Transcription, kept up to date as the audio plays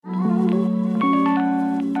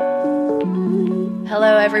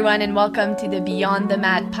Hello, everyone, and welcome to the Beyond the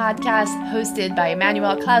Mat podcast, hosted by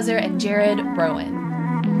Emmanuel Clauser and Jared Rowan.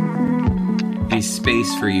 A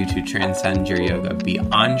space for you to transcend your yoga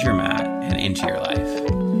beyond your mat and into your life.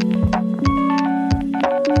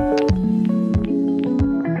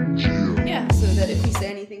 Yeah, so that if you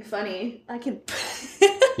say anything funny, I can...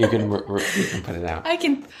 You can put it out. I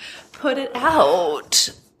can put it out.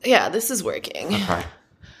 Yeah, this is working. Okay.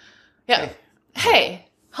 Yeah. Hey.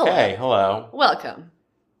 Hello. Hey, hello. Welcome.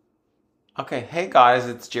 Okay, hey guys,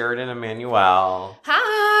 it's Jared and Emmanuel.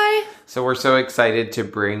 Hi. So we're so excited to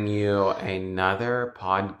bring you another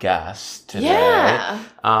podcast today.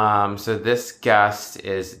 Yeah. So this guest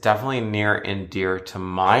is definitely near and dear to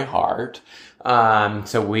my heart.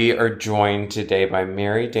 So we are joined today by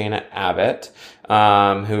Mary Dana Abbott,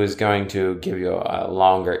 who is going to give you a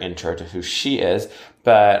longer intro to who she is.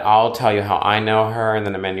 But I'll tell you how I know her and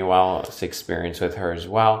then Emmanuel's experience with her as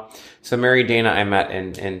well. So Mary Dana, I met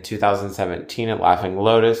in 2017 at Laughing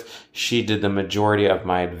Lotus. She did the majority of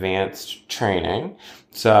my advanced training.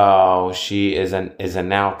 So she is a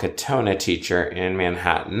now Katona teacher in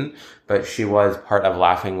Manhattan, but she was part of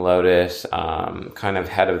Laughing Lotus, kind of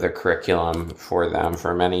head of the curriculum for them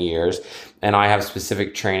for many years. And I have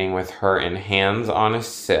specific training with her in hands-on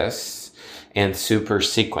assists and super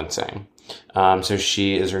sequencing. So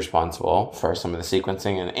she is responsible for some of the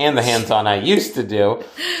sequencing and the hands-on I used to do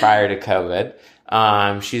prior to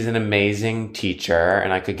COVID. She's an amazing teacher,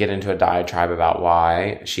 and I could get into a diatribe about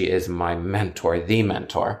why she is my mentor, the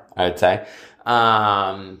mentor, I would say. But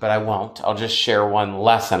I won't. I'll just share one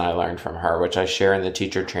lesson I learned from her, which I share in the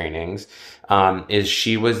teacher trainings, is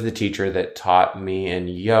she was the teacher that taught me in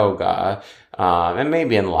yoga, and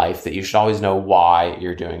maybe in life, that you should always know why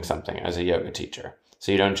you're doing something as a yoga teacher.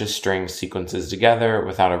 So you don't just string sequences together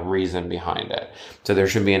without a reason behind it. So there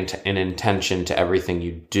should be an intention to everything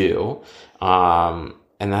you do. And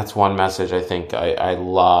that's one message I think I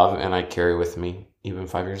love and I carry with me even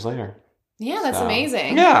 5 years later. Yeah, that's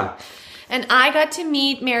amazing. Yeah. And I got to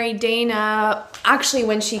meet Mary Dana actually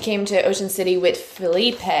when she came to Ocean City with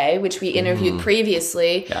Felipe, which we interviewed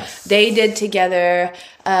previously. Yes. They did together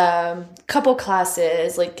couple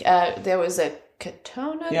classes. There was a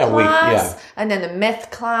Katona class, and then the myth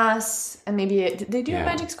class, and maybe did they do a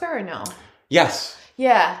Magic Square or no? Yes.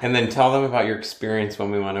 Yeah. And then tell them about your experience when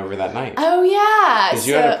we went over that night. Oh, yeah. Because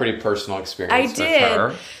you had a pretty personal experience with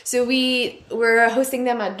her. So we were hosting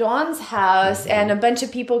them at Dawn's house, and a bunch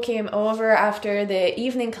of people came over after the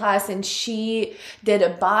evening class, and she did a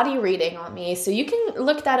body reading on me. So you can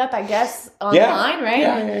look that up, I guess, online, right?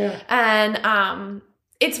 Yeah. And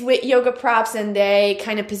it's with yoga props, and they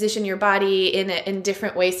kind of position your body in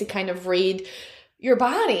different ways to kind of read your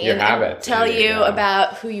body and tell you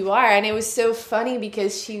about who you are. And it was so funny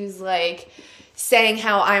because she was like saying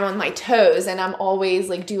how I'm on my toes and I'm always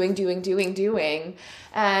like doing.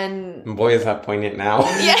 And boy, is that poignant now.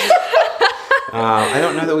 Yeah. I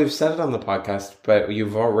don't know that we've said it on the podcast, but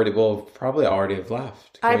will probably already have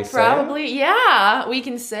left. We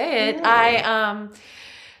can say it. Yeah.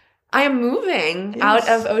 I am moving out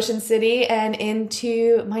of Ocean City and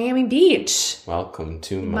into Miami Beach. Welcome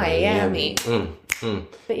to Miami.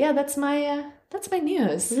 But yeah, that's my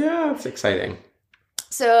news. Yeah, it's exciting.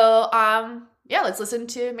 So, let's listen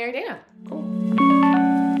to Mary Dana. Cool.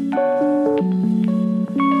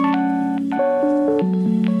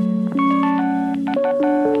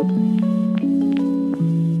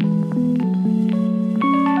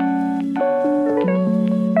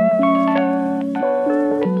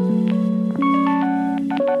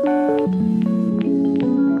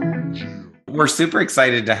 We're super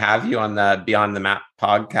excited to have you on the Beyond the Mat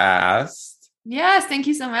podcast. Yes, thank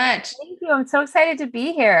you so much. Thank you. I'm so excited to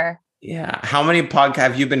be here. Yeah. How many podcasts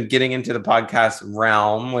have you been getting into the podcast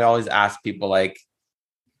realm? We always ask people like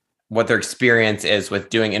what their experience is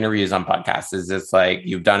with doing interviews on podcasts. Is this like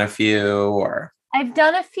you've done a few or? I've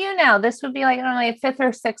done a few now. This would be like my fifth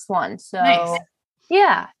or sixth one. So nice.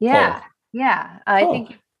 Yeah. Cool. Yeah. I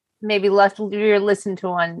think maybe you listened to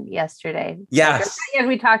one yesterday. Yes. Yeah,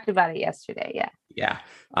 we talked about it yesterday. Yeah. Yeah.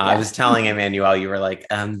 I was telling Emmanuel, you were like,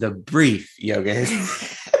 the brief yoga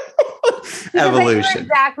evolution. I knew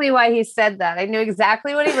exactly why he said that. I knew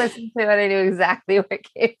exactly what he listened to, and I knew exactly where it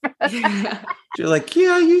came from. You're like,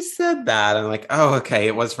 yeah, you said that. I'm like, oh, okay.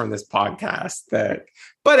 It was from this podcast.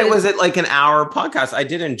 But it was like an hour podcast. I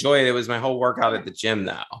did enjoy it. It was my whole workout at the gym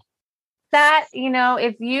though. That,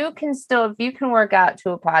 if you can work out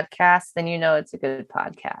to a podcast, then it's a good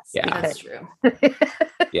podcast. Yeah, that's true.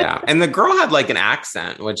 Yeah. And the girl had like an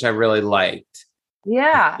accent, which I really liked.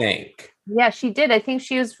 Yeah. I think. Yeah, she did. I think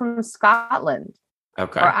she was from Scotland.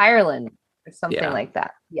 Okay. Or Ireland or something like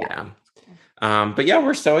that. Yeah. But yeah,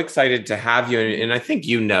 we're so excited to have you. And I think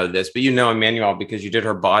you know this, but you know Emmanuel because you did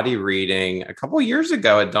her body reading a couple years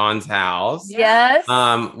ago at Dawn's house. Yes.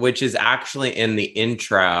 Which is actually in the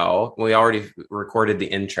intro. We already recorded the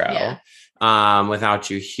intro without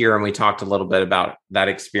you here. And we talked a little bit about that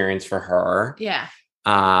experience for her. Yeah.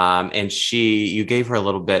 And you gave her a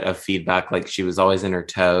little bit of feedback, like she was always in her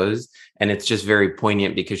toes. And it's just very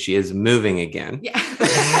poignant because she is moving again. Yeah.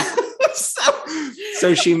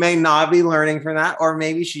 So she may not be learning from that, or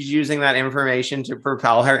maybe she's using that information to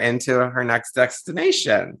propel her into her next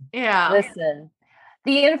destination. Yeah. Listen,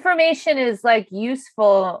 the information is like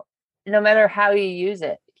useful no matter how you use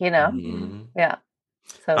it, you know? Mm-hmm. Yeah.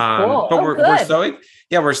 So cool. But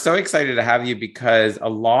we're so excited to have you because a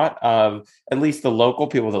lot of, at least the local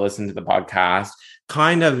people that listen to the podcast,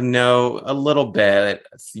 kind of know a little bit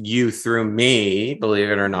you through me, believe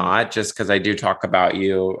it or not, just because I do talk about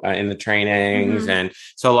you in the trainings. Mm-hmm. And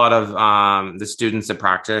so a lot of the students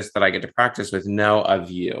that I get to practice with know of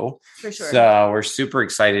you. For sure. So we're super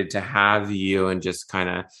excited to have you and just kind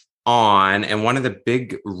of on. And one of the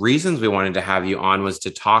big reasons we wanted to have you on was to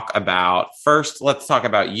talk about, first, let's talk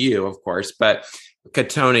about you, of course, but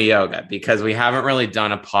Katonah Yoga, because we haven't really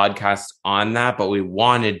done a podcast on that, but we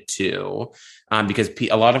wanted to, because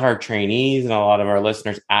a lot of our trainees and a lot of our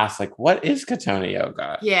listeners ask, like, what is Katonah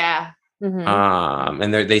Yoga? Yeah. Mm-hmm.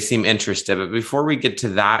 And they seem interested. But before we get to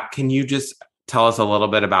that, can you just tell us a little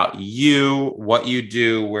bit about you, what you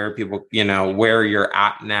do, where people, where you're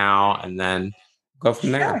at now, and then go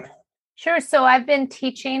from there. Sure. So I've been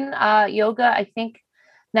teaching yoga, I think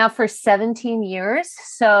now for 17 years.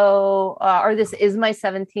 So, or this is my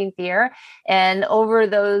 17th year. And over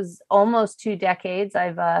those almost 2 decades,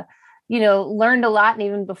 I've, learned a lot. And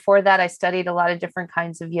even before that, I studied a lot of different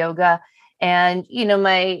kinds of yoga. And,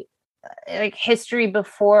 my history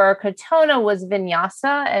before Katonah was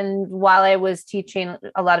vinyasa. And while I was teaching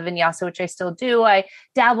a lot of vinyasa, which I still do, I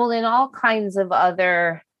dabbled in all kinds of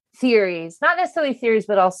other theories, not necessarily theories,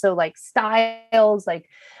 but also like styles, like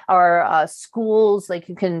our schools, like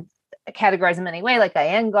you can categorize them any way, like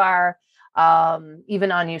Iyengar, even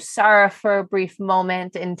Anusara for a brief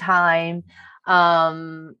moment in time.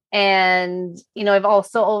 And, I've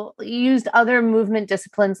also used other movement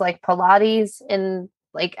disciplines like Pilates and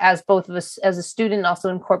like as both of us as a student, also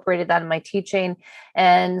incorporated that in my teaching.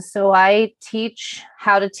 And so I teach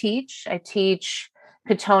how to teach. I teach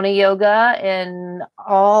Katonah Yoga in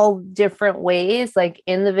all different ways, like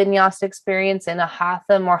in the Vinyasa experience, in a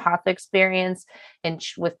more Hatha experience, and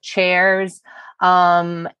with chairs.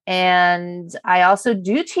 And I also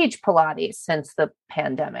do teach Pilates since the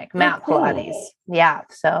pandemic, mat Pilates. Yeah.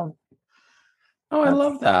 So. Oh, I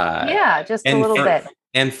love that. Yeah, just a little bit.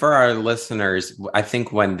 And for our listeners, I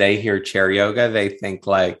think when they hear chair yoga, they think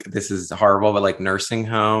like this is horrible, but like nursing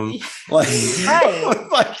home. Like, right.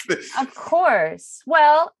 Of course.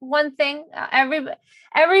 Well, one thing,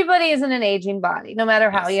 everybody is in an aging body, no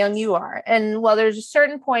matter how young you are. And there's a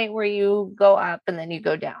certain point where you go up and then you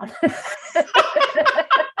go down.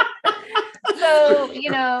 So,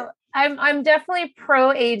 I'm definitely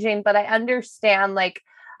pro aging, but I understand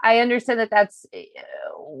that that's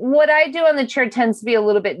what I do on the chair tends to be a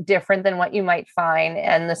little bit different than what you might find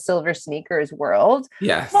in the silver sneakers world.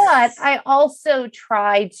 Yes. But I also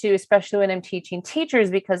try to, especially when I'm teaching teachers,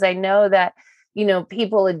 because I know that,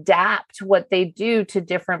 people adapt what they do to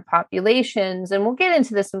different populations. And we'll get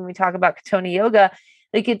into this when we talk about Katonah Yoga.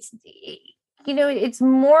 Like it's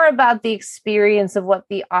more about the experience of what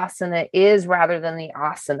the asana is rather than the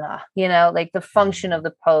asana, like the function of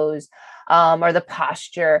the pose or the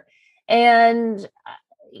posture. And,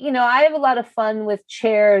 I have a lot of fun with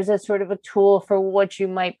chairs as sort of a tool for what you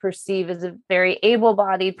might perceive as a very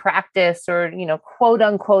able-bodied practice or, quote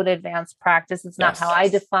unquote advanced practice. It's not how I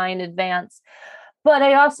define advanced, but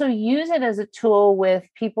I also use it as a tool with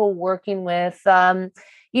people working with,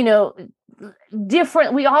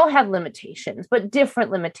 different, we all have limitations, but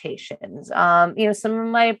different limitations. Some of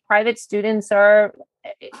my private students are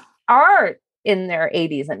in their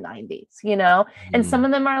 80s and 90s, and some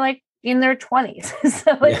of them are like in their 20s.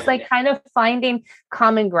 So it's like kind of finding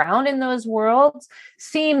common ground in those worlds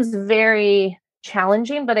seems very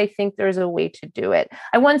challenging, but I think there's a way to do it.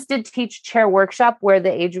 I once did teach chair workshop where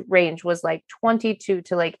the age range was like 22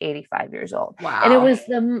 to like 85 years old. Wow. And it was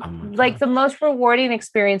the most rewarding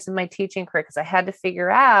experience in my teaching career because I had to figure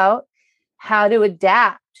out how to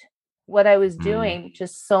adapt what I was doing to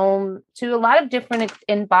a lot of different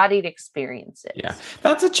embodied experiences. Yeah,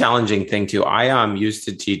 that's a challenging thing too. I used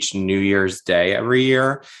to teach New Year's Day every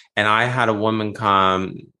year, and I had a woman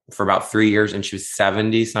come for about 3 years, and she was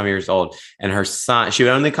 70 some years old. And her son, she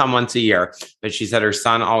would only come once a year, but she said her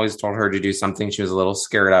son always told her to do something she was a little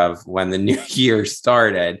scared of when the new year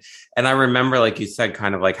started. And I remember, like you said,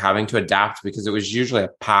 kind of like having to adapt because it was usually a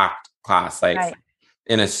packed class, like right.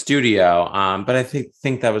 in a studio. But I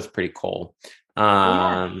think that was pretty cool.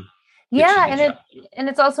 And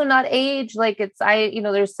it's also not age. Like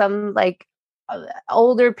there's some like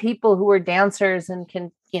older people who are dancers and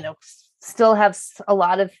can, still have a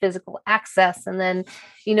lot of physical access. And then,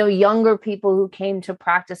 younger people who came to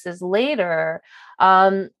practices later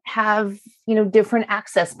have, different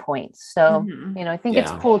access points. So, I think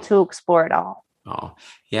it's cool to explore it all. Oh,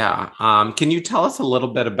 yeah. Can you tell us a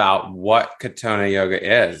little bit about what Katonah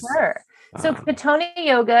Yoga is? Sure. So Katonah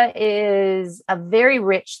Yoga is a very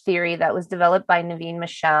rich theory that was developed by Naveen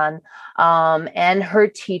Mishan and her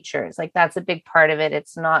teachers. Like that's a big part of it.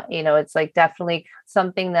 It's not, it's like definitely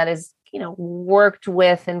something that is, worked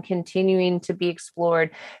with and continuing to be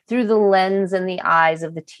explored through the lens and the eyes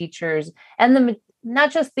of the teachers and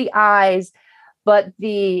not just the eyes, but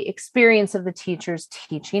the experience of the teachers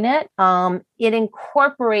teaching it. It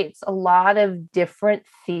incorporates a lot of different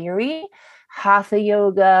theory, Hatha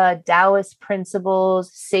yoga, Taoist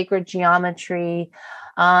principles, sacred geometry.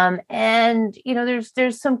 And,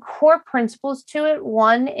 there's some core principles to it.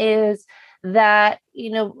 One is that,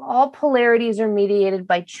 all polarities are mediated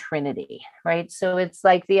by Trinity, right? So it's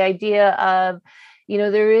like the idea of,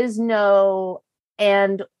 there is no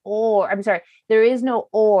there is no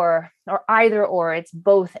or either or, it's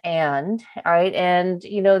both and, right? And,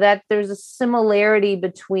 that there's a similarity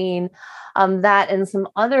between that and some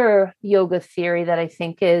other yoga theory that I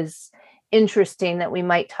think is interesting that we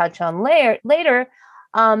might touch on later.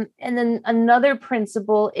 And then another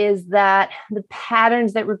principle is that the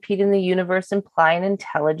patterns that repeat in the universe imply an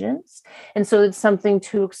intelligence. And so it's something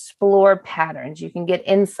to explore patterns. You can get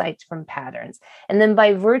insights from patterns. And then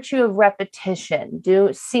by virtue of repetition,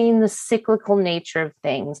 seeing the cyclical nature of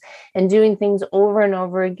things and doing things over and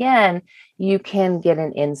over again, you can get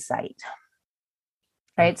an insight.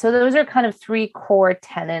 Right. So those are kind of three core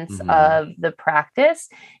tenets of the practice.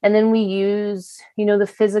 And then we use, the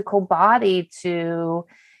physical body to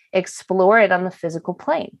explore it on the physical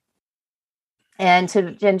plane. And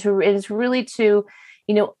it's really to,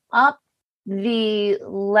 up the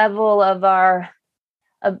level of our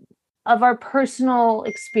personal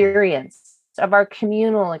experience, of our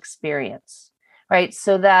communal experience. Right.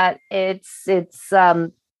 So that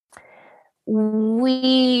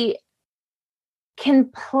we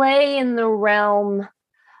can play in the realm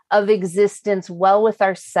of existence well with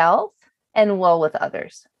ourselves and well with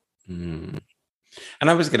others. And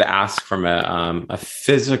I was going to ask from a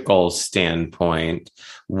physical standpoint,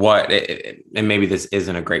 and maybe this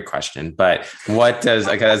isn't a great question, but what does,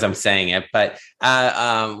 like, as I'm saying it, but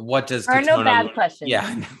what does Katonah, no bad questions.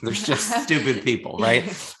 Yeah, there's just stupid people, right?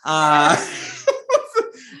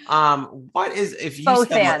 What is, if you both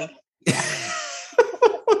said,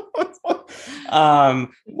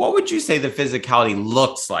 what would you say the physicality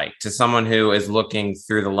looks like to someone who is looking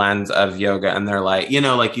through the lens of yoga and they're like,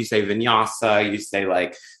 like you say vinyasa, you say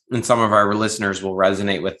like, and some of our listeners will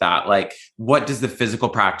resonate with that. Like, what does the physical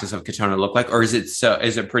practice of Katonah look like? Or is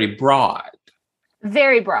it pretty broad?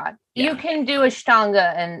 Very broad. Yeah. You can do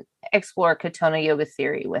Ashtanga and explore Katonah yoga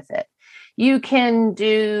theory with it. You can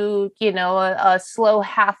do, a slow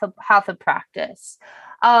hatha practice.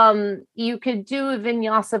 You could do a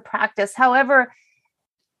vinyasa practice. However,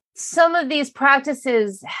 some of these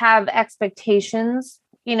practices have expectations,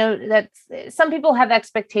 that some people have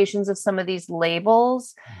expectations of some of these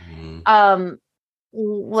labels.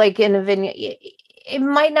 Like in a vinyasa, it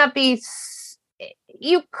might not be,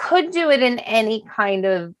 you could do it in any kind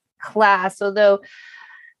of class, although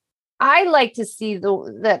I like to see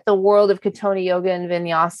that the world of Katonah yoga and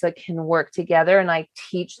vinyasa can work together, and I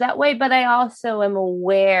teach that way. But I also am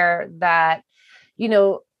aware that,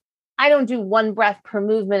 I don't do one breath per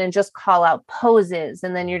movement and just call out poses,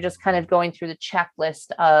 and then you're just kind of going through the checklist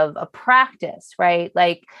of a practice, right?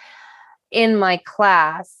 Like in my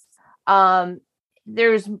class,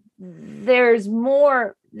 there's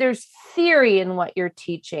more. There's theory in what you're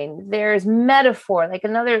teaching. There's metaphor, like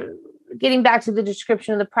getting back to the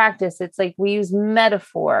description of the practice, it's like we use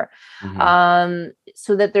metaphor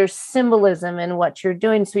so that there's symbolism in what you're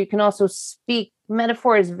doing. So you can also speak.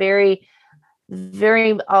 Metaphor is very,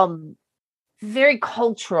 very, very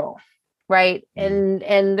cultural, right? And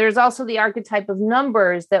there's also the archetype of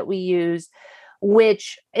numbers that we use,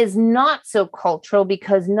 which is not so cultural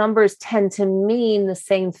because numbers tend to mean the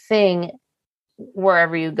same thing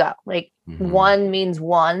wherever you go. Like one means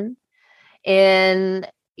one. And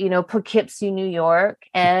Poughkeepsie, New York,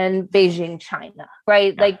 and Beijing, China,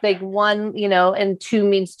 right? Yeah. Like one, and two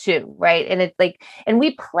means two, right? And it's like, and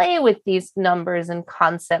we play with these numbers and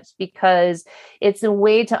concepts because it's a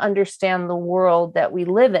way to understand the world that we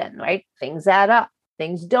live in, right? Things add up,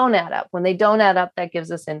 things don't add up. When they don't add up, that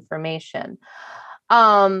gives us information.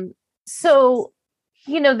 So,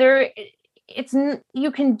 you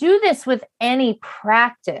can do this with any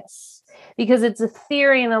practice because it's a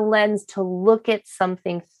theory and a lens to look at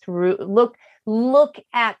something through, look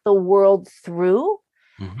at the world through.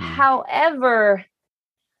 Mm-hmm. However,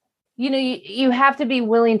 you have to be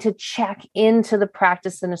willing to check into the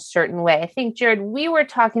practice in a certain way. I think, Jared, we were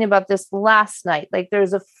talking about this last night. Like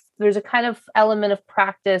there's a kind of element of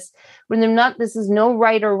practice when this is no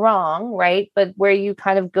right or wrong, right? But where you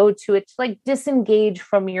kind of go to it to like disengage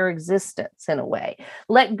from your existence in a way,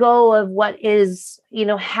 let go of what is,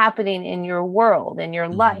 happening in your world, in your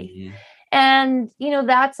life. Mm-hmm. And,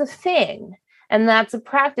 that's a thing and that's a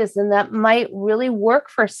practice and that might really work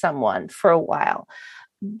for someone for a while.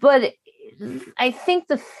 But I think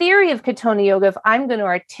the theory of Katonah Yoga, if I'm going to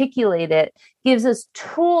articulate it, gives us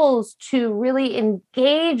tools to really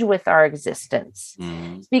engage with our existence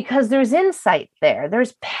because there's insight there.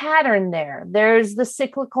 There's pattern there. There's the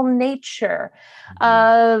cyclical nature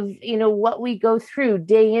of, what we go through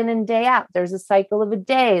day in and day out. There's a cycle of a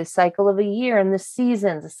day, a cycle of a year, and the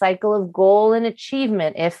seasons, a cycle of goal and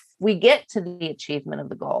achievement. If we get to the achievement of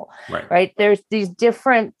the goal, right? There's these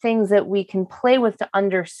different things that we can play with to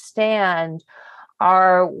understand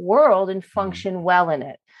our world and function well in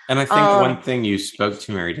it. And I think one thing you spoke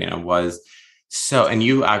to, Mary Dana, was and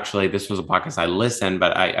you actually, this was a podcast I listened,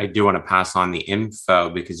 but I do want to pass on the info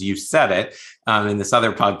because you said it in this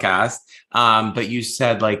other podcast. But you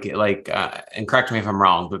said and correct me if I'm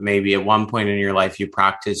wrong, but maybe at one point in your life, you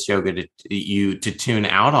practiced yoga to tune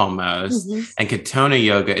out almost. Mm-hmm. And Katonah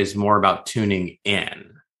Yoga is more about tuning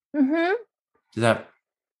in. Mm-hmm. Does that?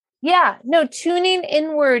 Yeah, no, tuning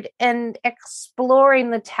inward and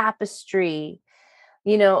exploring the tapestry,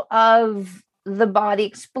 of the body,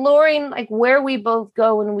 exploring like where we both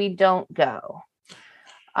go and we don't go.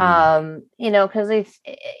 Because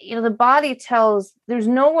the body tells there's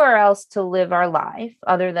nowhere else to live our life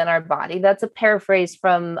other than our body. That's a paraphrase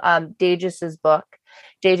from Dagis's book,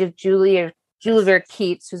 Dagis Juliver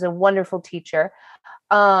Keats, who's a wonderful teacher.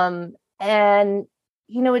 And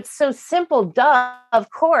it's so simple, duh, of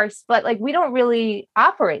course, but like we don't really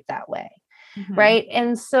operate that way, right?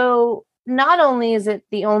 And so not only is it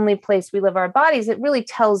the only place we live our bodies, it really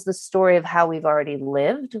tells the story of how we've already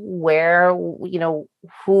lived, where,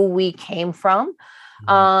 who we came from.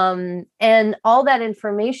 And all that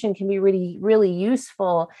information can be really, really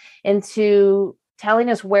useful into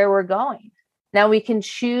telling us where we're going. Now we can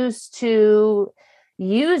choose to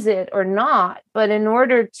use it or not, but in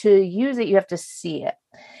order to use it, you have to see it.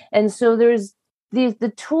 And so there's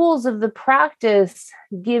the tools of the practice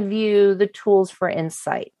give you the tools for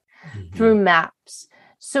insight. Mm-hmm. Through maps.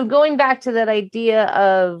 So going back to that idea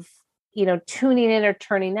of, tuning in or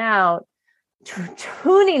tuning out,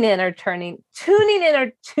 tuning in or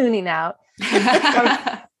tuning out,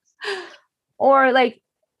 or like,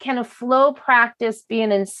 can a flow practice be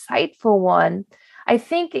an insightful one? I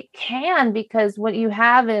think it can, because what you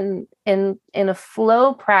have in a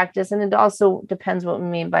flow practice, and it also depends what we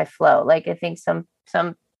mean by flow. Like I think some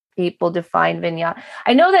people define vinyasa.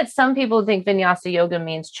 I know that some people think vinyasa yoga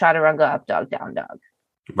means chaturanga, up dog, down dog.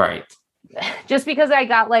 Right. Just because I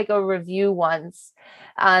got like a review once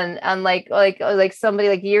on like somebody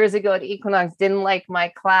like years ago at Equinox didn't like my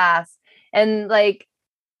class. And like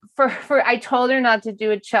for I told her not to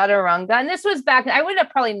do a chaturanga. And this was back, I would have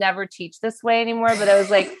probably never teach this way anymore, but I was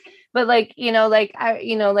like,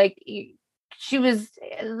 she was,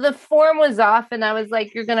 the form was off and I was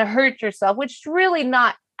like, you're going to hurt yourself, which is really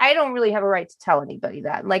not, I don't really have a right to tell anybody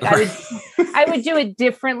that. Like I would do it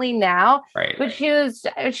differently now. Right. But she was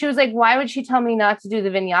like, why would she tell me not to do the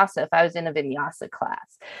vinyasa if I was in a vinyasa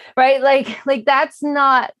class? Right. Like that's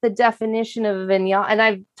not the definition of a vinyasa. And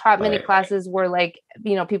I've taught many classes where like,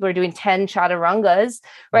 people are doing 10 chaturangas,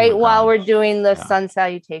 right. While we're doing the sun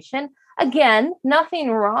salutation. Again, nothing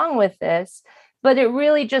wrong with this. But it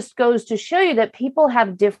really just goes to show you that people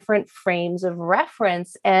have different frames of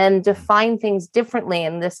reference and define things differently.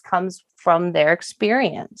 And this comes from their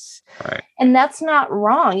experience. Right. And that's not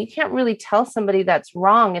wrong. You can't really tell somebody that's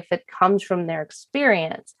wrong if it comes from their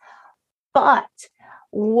experience. But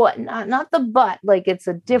not the but, like it's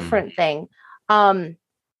a different thing.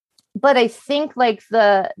 But I think like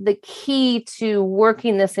the key to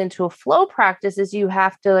working this into a flow practice is you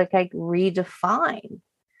have to like redefine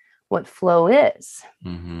what flow is.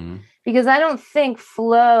 Because I don't think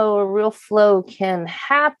flow or real flow can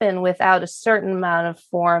happen without a certain amount of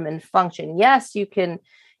form and function. Yes, you can,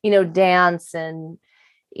 dance and,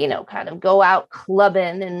 kind of go out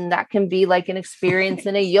clubbing, and that can be like an experience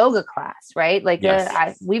in a yoga class, right? Like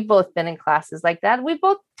yes. We've both been in classes like that. We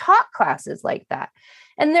both taught classes like that.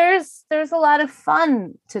 And there's a lot of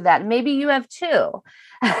fun to that. Maybe you have too.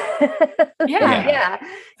 Yeah.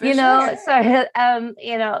 Sure. Sorry.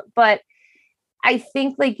 But I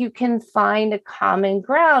think like you can find a common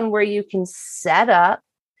ground where you can set up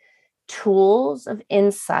tools of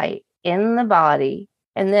insight in the body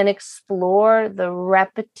and then explore the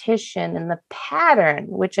repetition and the pattern,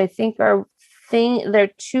 which I think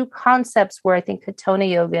they're two concepts where I think Hatha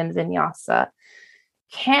Yoga and Vinyasa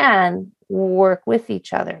can work with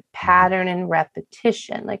each other, pattern and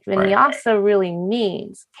repetition. Like Vinyasa really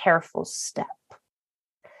means careful step.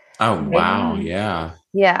 Oh, wow. Yeah.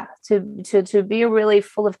 Yeah. To be really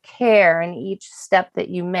full of care in each step that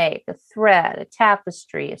you make, a thread, a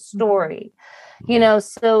tapestry, a story,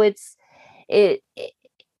 so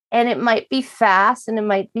and it might be fast and it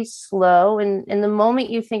might be slow. And the moment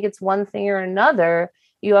you think it's one thing or another,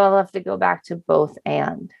 you all have to go back to both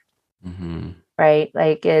and. Right.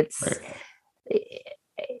 Like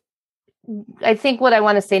I think what I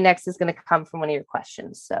want to say next is going to come from one of your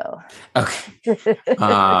questions. So, okay.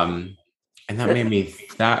 And that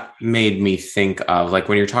made me think of like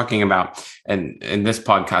when you're talking about, and in this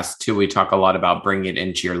podcast too, we talk a lot about bringing it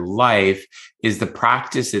into your life. Is the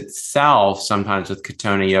practice itself sometimes with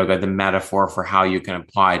Hatha Yoga the metaphor for how you can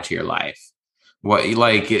apply it to your life? What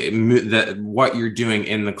you're doing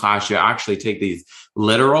in the class, you actually take these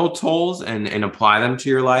literal tools and apply them to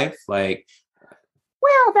your life, like.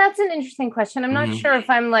 Well, that's an interesting question. I'm not sure if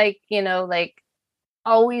I'm like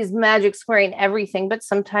always magic squaring everything, but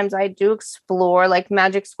sometimes I do explore like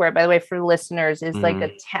magic square, by the way, for listeners, is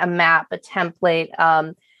like a map, a template.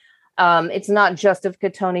 It's not just of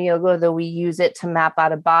Hatha Yoga, though we use it to map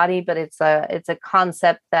out a body, but it's a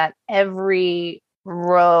concept that every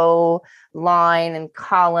row, line, and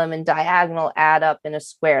column and diagonal add up in a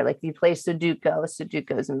square. Like if you play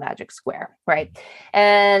Sudoku is a magic square, right?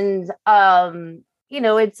 And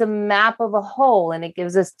it's a map of a whole, and it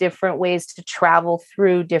gives us different ways to travel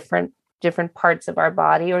through different parts of our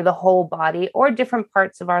body, or the whole body, or different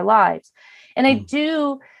parts of our lives. And I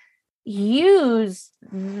do use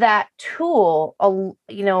that tool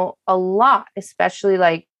a lot, especially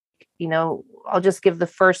like, I'll just give the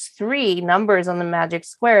first 3 numbers on the magic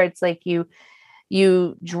square. It's like you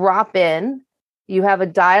drop in, you have a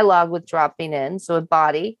dialogue with dropping in. So a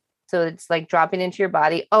body. So it's like dropping into your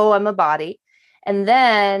body. Oh, I'm a body. And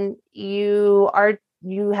then you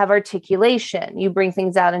have articulation. You bring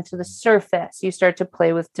things out into the surface. You start to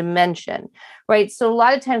play with dimension, right? So a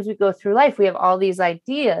lot of times we go through life, we have all these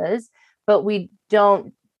ideas, but we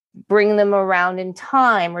don't bring them around in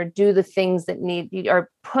time or do the things that need, or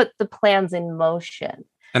put the plans in motion.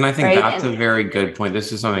 And I think that's a very good point.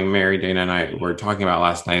 This is something Mary, Dana, and I were talking about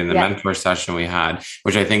last night in the mentor session we had,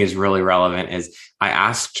 which I think is really relevant. Is I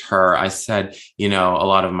asked her, I said, a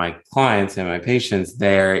lot of my clients and my patients,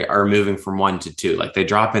 they are moving from 1 to 2. Like they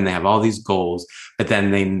drop in, they have all these goals, but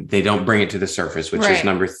then they don't bring it to the surface, which is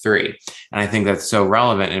number 3. And I think that's so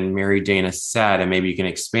relevant. And Mary, Dana said, and maybe you can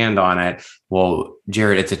expand on it. Well,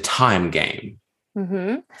 Jared, it's a time game.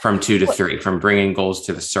 From 2 to 3, from bringing goals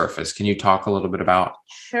to the surface. Can you talk a little bit about?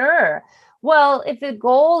 Sure. Well, if the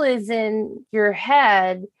goal is in your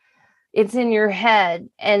head, it's in your head,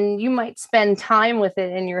 and you might spend time with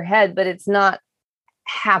it in your head, but it's not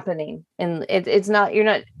happening. And it's not, you're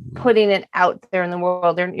not putting it out there in the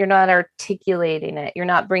world. You're not articulating it. You're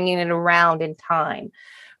not bringing it around in time,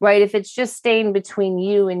 right? If it's just staying between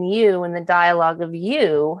you and the dialogue of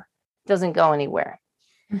you, it doesn't go anywhere.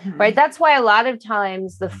 Right. That's why a lot of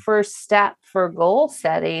times the first step for goal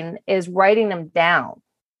setting is writing them down,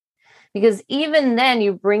 because even then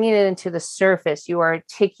you're bringing it into the surface. You are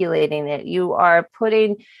articulating it. You are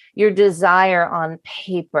putting your desire on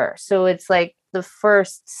paper. So it's like the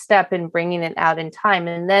first step in bringing it out in time.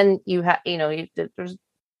 And then you have, there's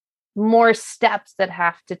more steps that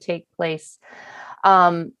have to take place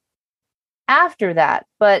after that.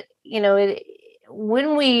 But,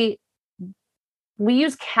 when we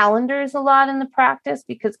use calendars a lot in the practice,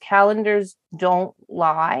 because calendars don't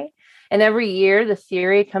lie. And every year the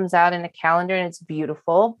theory comes out in a calendar, and it's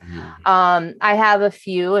beautiful. I have a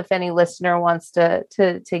few. If any listener wants to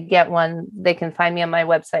get one, they can find me on my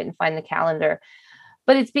website and find the calendar.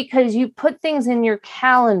 But it's because you put things in your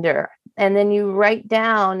calendar and then you write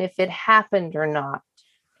down if it happened or not.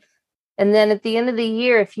 And then at the end of the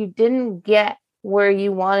year, if you didn't get where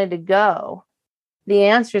you wanted to go, the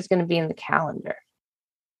answer is going to be in the calendar.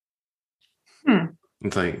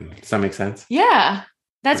 It's like, does that make sense? Yeah.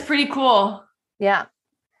 That's pretty cool. Yeah.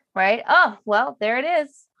 Right. Oh, well, there it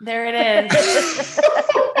is. There it is.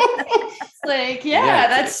 It's like, yeah,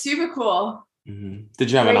 that's super cool. Mm-hmm.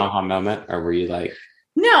 Did you have an aha moment, or were you like,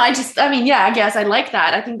 no, I guess I like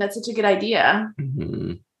that. I think that's such a good idea.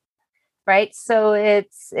 Mm-hmm. Right. So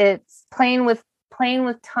it's playing with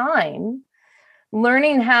time,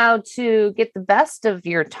 learning how to get the best of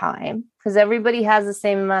your time, because everybody has the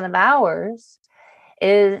same amount of hours,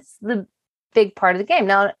 is the big part of the game.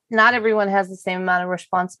 Now, not everyone has the same amount of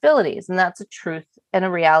responsibilities, and that's a truth and a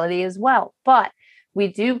reality as well. But we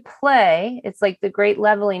do play. It's like the great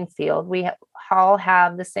leveling field. We all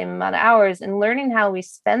have the same amount of hours, and learning how we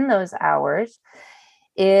spend those hours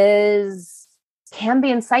can be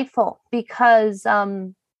insightful, because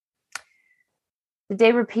the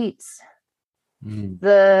day repeats.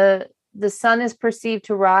 The sun is perceived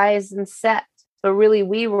to rise and set, but really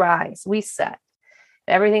we rise, we set.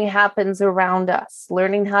 Everything happens around us.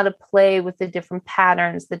 Learning how to play with the different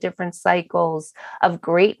patterns, the different cycles of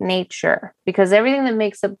great nature, because everything that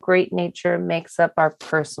makes up great nature makes up our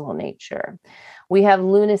personal nature. We have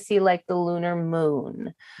lunacy like the lunar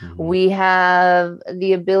moon. Mm-hmm. We have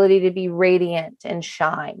the ability to be radiant and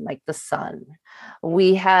shine like the sun.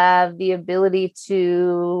 We have the ability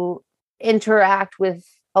to interact with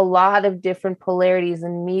a lot of different polarities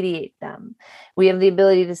and mediate them. We have the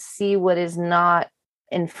ability to see what is not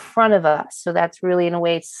in front of us. So that's really, in a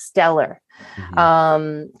way, stellar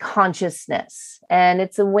consciousness. And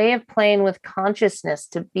it's a way of playing with consciousness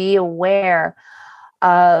to be aware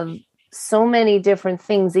of so many different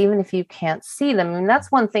things, even if you can't see them. And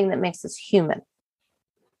that's one thing that makes us human,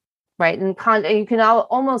 right? And you can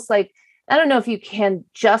almost like, I don't know if you can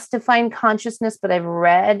just define consciousness, but I've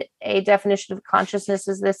read a definition of consciousness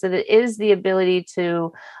as this, that it is the ability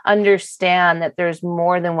to understand that there's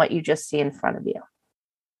more than what you just see in front of you.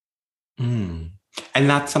 And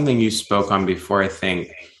that's something you spoke on before, I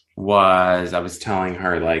think, I was telling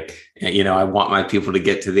her, like, I want my people to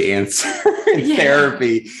get to the answer in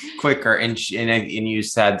therapy quicker. And you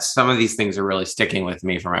said some of these things are really sticking with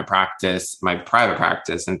me for my practice, my private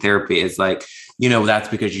practice, and therapy is like, that's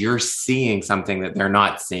because you're seeing something that they're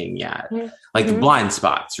not seeing yet. Like the blind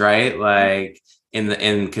spots, right? Like in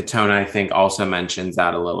Katona, I think also mentions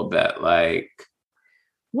that a little bit, like,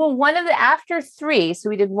 well, one of the after 3, so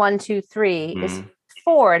we did 1, 2, 3 is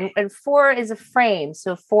 4, and 4 is a frame.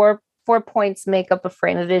 So four points make up a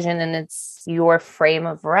frame of vision, and it's your frame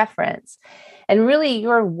of reference. And really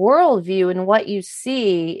your worldview and what you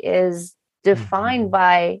see is defined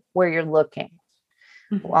by where you're looking,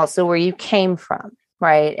 also where you came from,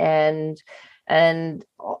 right? And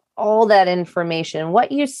all that information,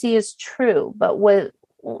 what you see is true, but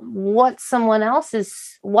what someone else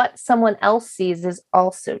sees is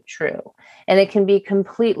also true. And it can be a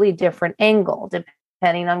completely different angle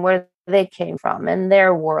depending on where they came from and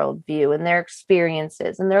their worldview and their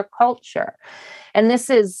experiences and their culture. And this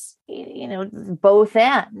is, both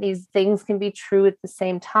ends. These things can be true at the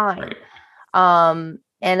same time. Right.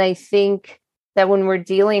 And I think that when we're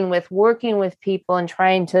working with people and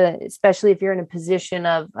trying to, especially if you're in a position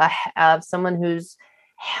of someone who's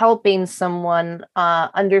helping someone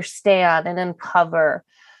understand and uncover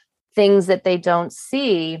things that they don't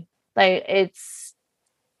see, it's,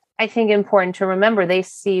 I think, important to remember they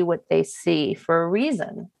see what they see for a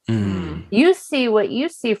reason. You see what you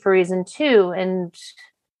see for a reason too. And,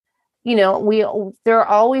 there are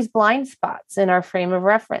always blind spots in our frame of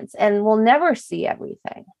reference, and we'll never see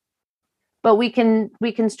everything, but we can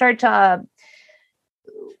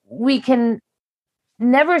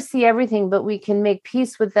never see everything, but we can make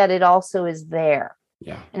peace with that. It also is there.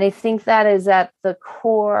 Yeah. And I think that is at the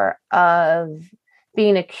core of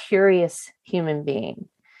being a curious human being,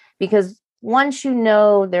 because once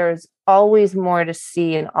there's always more to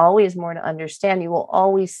see and always more to understand, you will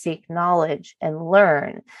always seek knowledge and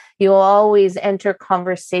learn. You will always enter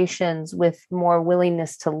conversations with more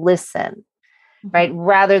willingness to listen, right?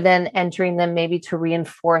 Rather than entering them maybe to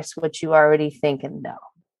reinforce what you already think and know.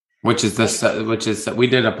 We did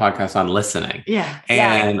a podcast on listening. Yeah.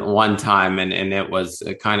 And one time, and it was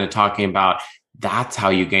kind of talking about that's how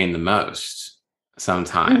you gain the most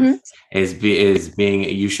sometimes is being,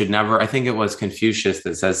 you should never, I think it was Confucius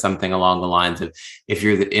that says something along the lines of, if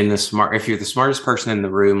you're the smartest person in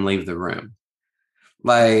the room, leave the room.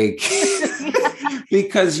 Like,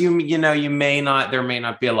 Because you may not, there may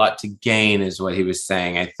not be a lot to gain, is what he was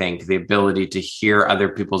saying. I think the ability to hear other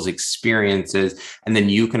people's experiences, and then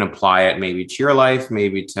you can apply it maybe to your life,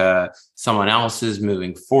 maybe to someone else's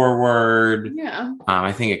moving forward. Yeah.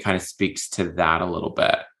 I think it kind of speaks to that a little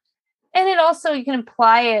bit. And it also, you can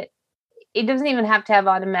apply it. It doesn't even have to have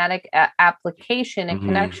automatic application. It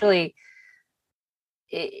can actually,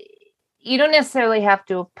 you don't necessarily have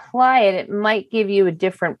to apply it. It might give you a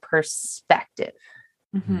different perspective.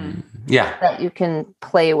 Yeah. That you can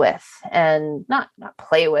play with, and not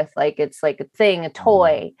play with like it's like a thing, a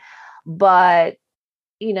toy, but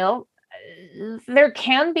there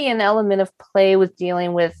can be an element of play with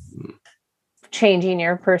dealing with changing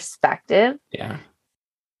your perspective. Yeah.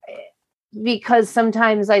 Because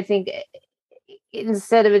sometimes I think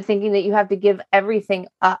instead of it thinking that you have to give everything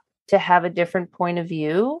up to have a different point of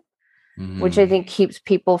view, which I think keeps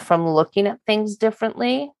people from looking at things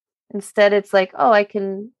differently. Instead, it's like, oh, I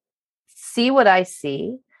can see what I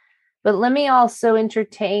see, but let me also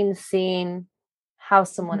entertain seeing how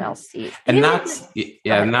someone else sees. And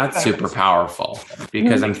that's super powerful,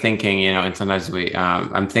 because I'm thinking, and sometimes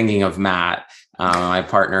I'm thinking of Matt, my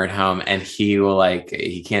partner at home, and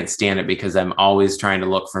he can't stand it because I'm always trying to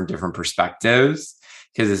look from different perspectives,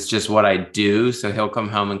 because it's just what I do. So he'll come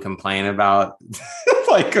home and complain about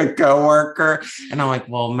like a coworker, and I'm like,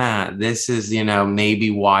 well, Matt, this is,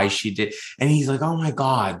 maybe why she did. And he's like, oh my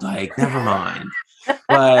God, like, never mind.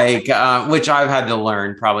 Like, which I've had to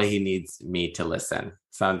learn, probably he needs me to listen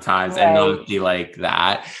sometimes and not be like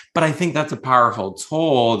that. But I think that's a powerful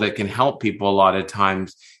tool that can help people a lot of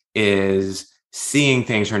times, is seeing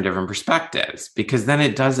things from different perspectives, because then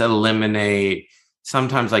it does eliminate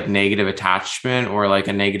sometimes like negative attachment or like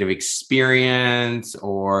a negative experience,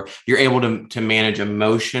 or you're able to manage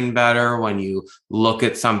emotion better when you look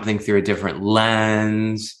at something through a different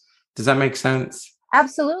lens. Does that make sense?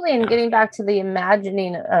 Absolutely. And getting back to the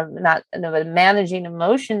imagining of managing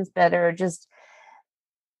emotions better, just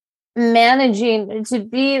managing to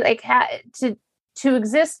be like, to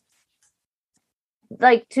exist,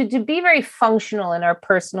 like to be very functional in our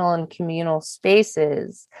personal and communal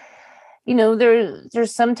spaces.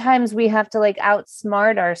 There's sometimes we have to like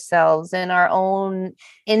outsmart ourselves and our own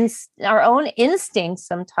instincts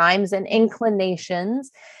sometimes, and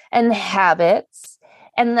inclinations and habits.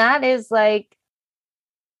 And that is like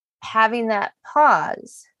having that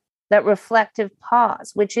pause, that reflective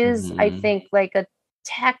pause, which is, I think, like a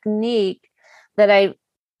technique that I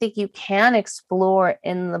think you can explore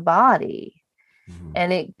in the body.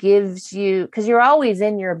 And it gives you, because you're always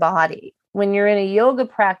in your body. When you're in a yoga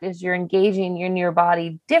practice, you're engaging in your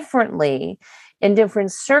body differently in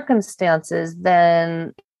different circumstances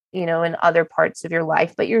than, in other parts of your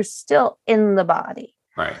life, but you're still in the body.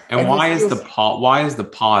 Right. And why is the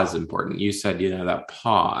pause important? You said, that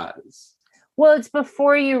pause. Well, it's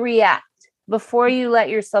before you react, before you let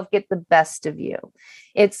yourself get the best of you.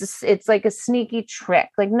 It's like a sneaky trick.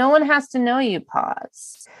 Like, no one has to know you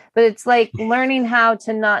pause, but it's like learning how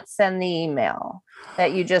to not send the email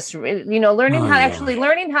that you just, learning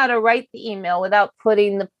how to write the email without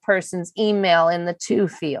putting the person's email in the to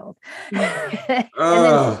field and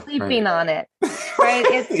then sleeping on it. Right.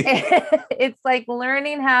 It's like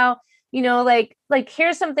learning how, like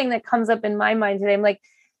here's something that comes up in my mind today. I'm like,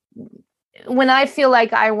 when I feel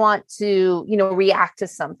like I want to, react to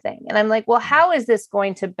something, and I'm like, well, how is this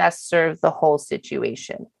going to best serve the whole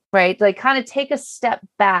situation? Right. Like, kind of take a step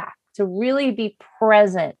back to really be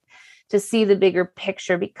present, to see the bigger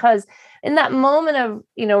picture, because in that moment of,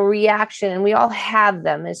 reaction, and we all have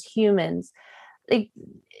them as humans, like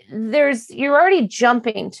you're already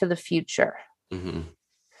jumping to the future in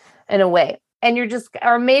a way. And you're just,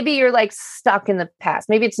 or maybe you're like stuck in the past.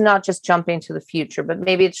 Maybe it's not just jumping to the future, but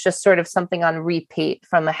maybe it's just sort of something on repeat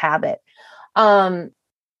from a habit. And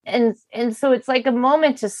so it's like a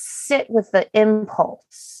moment to sit with the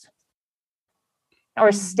impulse,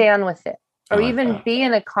 or stand with it, or even be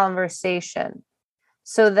in a conversation,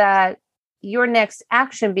 so that your next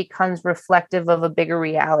action becomes reflective of a bigger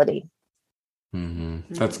reality.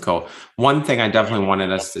 That's cool. One thing I definitely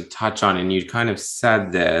wanted us to touch on, and you kind of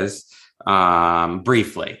said this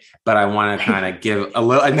briefly, but I want to kind of give a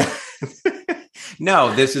little.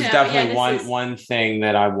 No, this is definitely one thing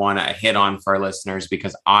that I want to hit on for our listeners,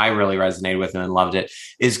 because I really resonated with it and loved it.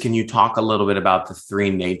 Is, can you talk a little bit about the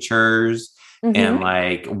three natures and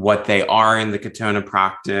like what they are in the Katonah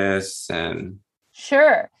practice? And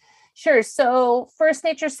Sure. So first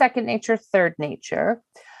nature, second nature, third nature.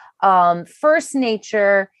 First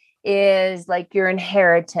nature is like your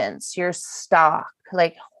inheritance, your stock,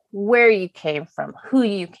 like where you came from, who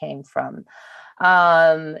you came from.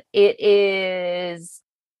 It is,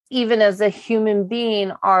 even as a human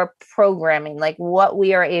being, our programming, like what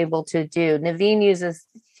we are able to do. Naveen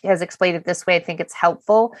has explained it this way. I think it's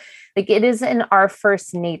helpful. Like, it is in our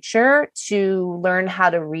first nature to learn how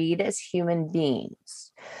to read as human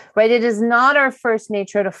beings, right? It is not our first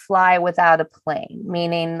nature to fly without a plane,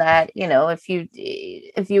 meaning that, if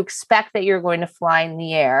you expect that you're going to fly in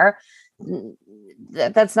the air,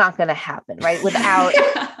 that's not going to happen, right?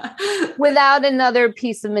 Without another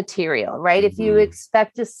piece of material, right? If you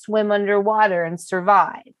expect to swim underwater and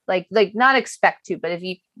survive, like not expect to, but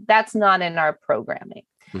that's not in our programming.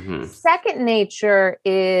 Second nature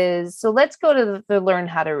is, so let's go to the learn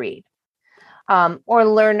how to read, or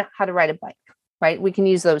learn how to ride a bike, right? We can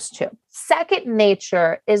use those two. Second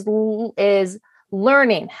nature is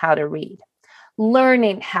learning how to read,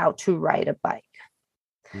 learning how to ride a bike.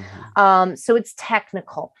 So it's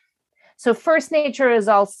technical. So first nature is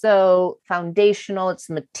also foundational. It's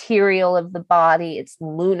material of the body. It's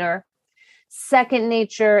lunar. Second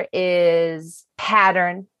nature is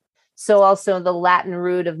pattern. So also the Latin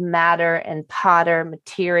root of matter and pater,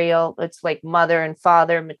 material. It's like mother and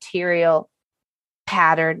father, material,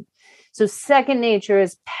 pattern. So second nature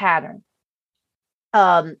is pattern,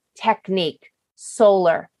 technique,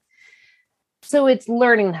 solar. So it's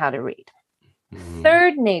learning how to read.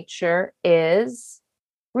 Third nature is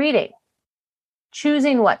reading,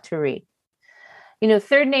 choosing what to read.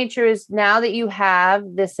 Third nature is, now that you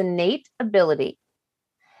have this innate ability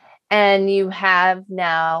and you have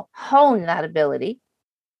now honed that ability,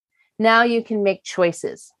 now you can make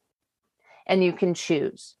choices and you can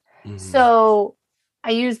choose. So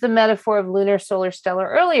I used the metaphor of lunar, solar, stellar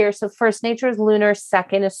earlier. So first nature is lunar,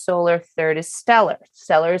 second is solar, third is stellar.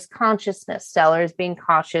 Stellar is consciousness. Stellar is being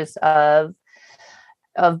conscious of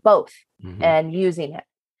both and using it.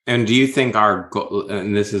 And do you think our goal,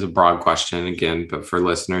 and this is a broad question again, but for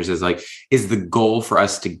listeners, is the goal for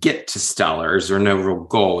us to get to stellars, or no real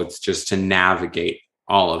goal? It's just to navigate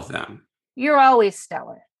all of them. You're always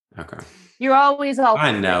stellar. Okay. You're always all.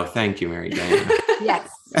 I know. Thank you, Mary Dana. Yes.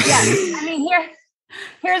 I mean,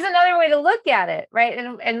 here's another way to look at it, right?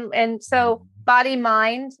 And so body,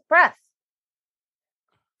 mind, breath.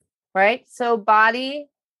 Right? So body,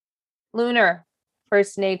 lunar,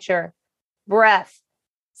 first nature, breath,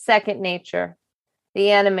 second nature, the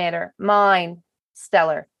animator, mind,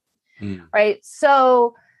 stellar, right?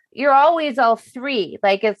 So you're always all three.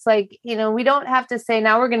 Like, it's like, we don't have to say,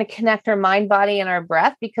 now we're going to connect our mind, body, and our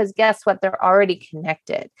breath, because guess what? They're already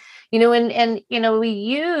connected, and we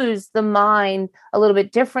use the mind a little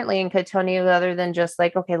bit differently in Kaytoni, other than just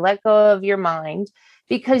like, okay, let go of your mind,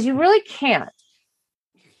 because you really can't,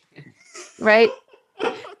 right?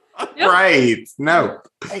 Right.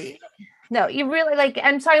 No, you really, like,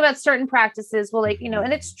 I'm talking about certain practices. Well, like,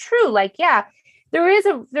 and it's true. Like, yeah, there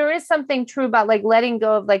is something true about like letting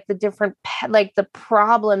go of like the different, like the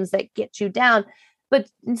problems that get you down. But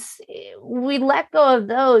we let go of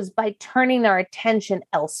those by turning our attention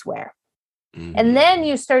elsewhere. And then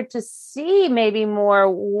you start to see maybe more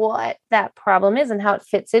what that problem is and how it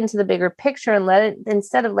fits into the bigger picture, and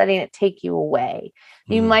instead of letting it take you away,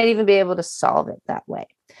 you might even be able to solve it that way.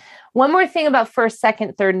 One more thing about first,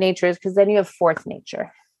 second, third nature is because then you have fourth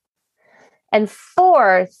nature. And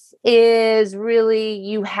fourth is really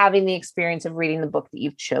you having the experience of reading the book that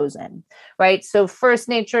you've chosen, right? So first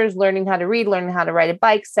nature is learning how to read, learning how to ride a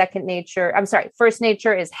bike. First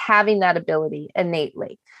nature is having that ability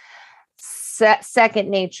innately. Second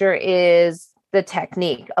nature is the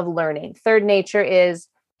technique of learning. Third nature is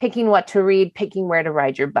picking what to read, picking where to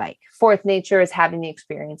ride your bike. Fourth nature is having the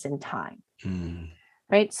experience in time.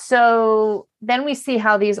 Right? So then we see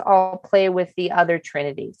how these all play with the other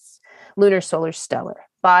trinities: lunar, solar, stellar,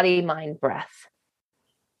 body, mind, breath.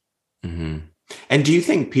 And do you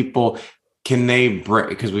think people,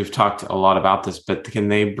 because we've talked a lot about this, but can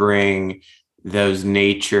they bring those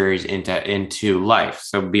natures into life?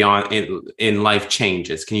 So beyond in life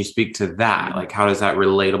changes, can you speak to that? Like, how is that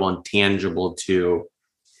relatable and tangible to?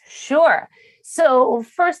 Sure. So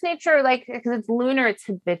first nature, like, because it's lunar, it's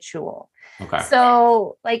habitual. Okay.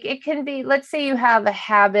 So like it can be, let's say you have a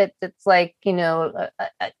habit that's like,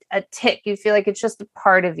 a tick. You feel like it's just a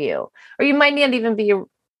part of you, or you might not even be,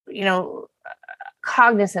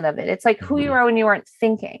 cognizant of it. It's like who you are when you aren't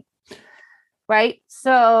thinking. Right.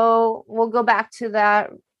 So we'll go back to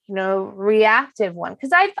that, reactive one.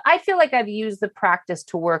 Cause I feel like I've used the practice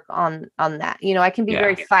to work on that. I can be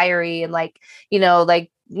very fiery and like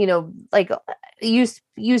used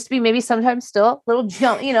to be, maybe sometimes still a little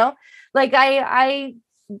jump, like I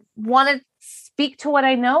want to speak to what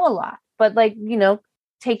I know a lot, but like,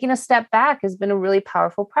 taking a step back has been a really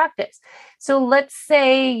powerful practice. So let's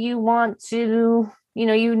say you want to,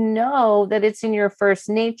 you know that it's in your first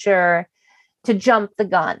nature to jump the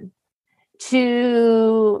gun,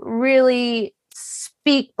 to really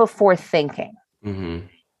speak before thinking. Mm-hmm.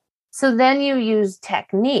 So then you use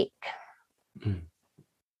technique.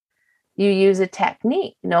 You use a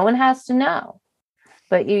technique. No one has to know,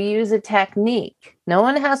 but you use a technique. No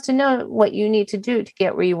one has to know what you need to do to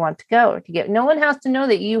get where you want to go, no one has to know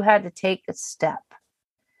that you had to take a step.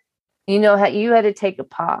 You know how you had to take a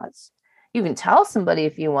pause. You can tell somebody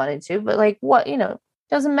if you wanted to, but like what,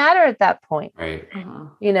 doesn't matter at that point. Right.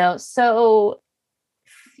 So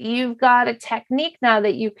you've got a technique now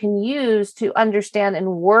that you can use to understand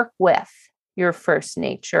and work with your first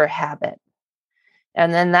nature habit.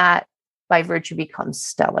 And then that by virtue becomes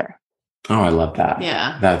stellar. Oh, I love that.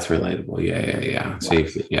 Yeah. That's relatable. Yeah.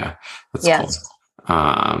 Safety. Yeah. That's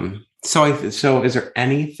cool. So is there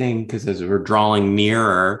anything, because as we're drawing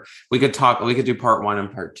nearer, we could do part 1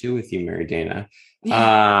 and part 2 with you, Mary Dana.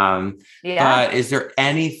 But is there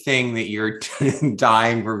anything that you're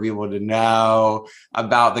dying for people to know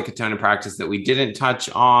about the Katonah practice that we didn't touch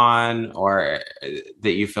on, or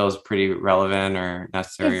that you feel is pretty relevant or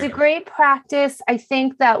necessary? It's a great practice. I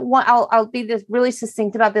think that I'll be really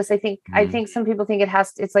succinct about this. I think some people think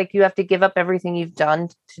it's like you have to give up everything you've done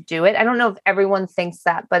to do it. I don't know if everyone thinks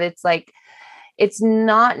that, but it's like, it's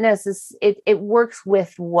not necessary. It works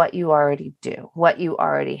with what you already do, what you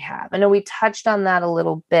already have. I know we touched on that a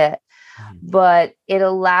little bit, but it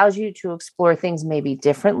allows you to explore things maybe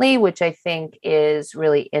differently, which I think is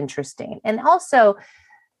really interesting. And also,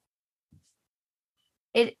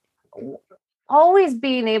 it always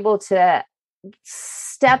being able to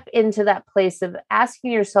step into that place of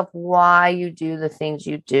asking yourself why you do the things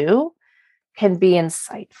you do can be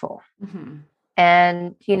insightful. Mm-hmm.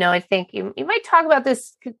 And, I think you might talk about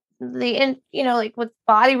this, like with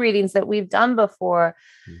body readings that we've done before,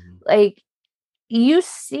 like you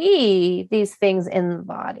see these things in the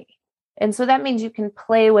body. And so that means you can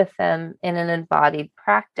play with them in an embodied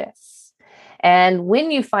practice. And when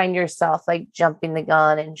you find yourself like jumping the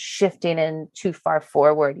gun and shifting in too far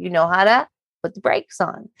forward, you know how to put the brakes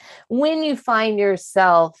on. When you find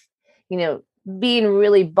yourself, being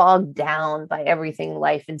really bogged down by everything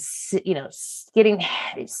life and, sitting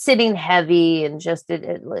heavy and just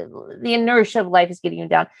the inertia of life is getting you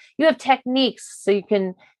down. You have techniques so you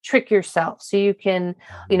can trick yourself, so you can,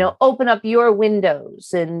 open up your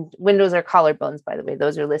windows, and windows are collarbones, by the way,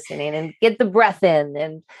 those are listening, and get the breath in.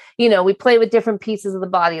 And, we play with different pieces of the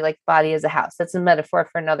body, like the body is a house. That's a metaphor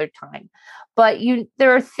for another time. But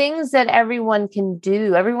there are things that everyone can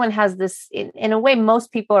do. Everyone has this, in a way,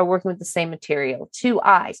 most people are working with the same material: 2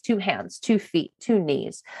 eyes, 2 hands, 2 feet, 2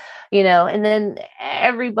 knees, and then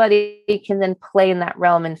everybody can then play in that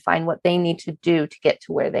realm and find what they need to do to get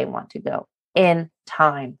to where they want to go in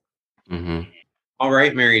time. Mm-hmm. All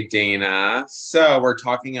right, Mary Dana. So we're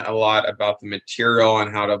talking a lot about the material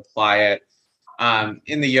and how to apply it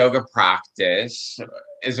in the yoga practice.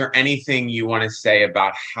 Is there anything you want to say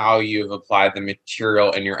about how you've applied the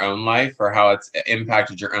material in your own life, or how it's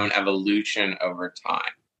impacted your own evolution over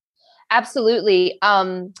time? Absolutely.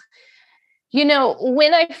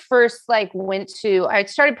 When I first I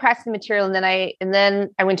started practicing material, and then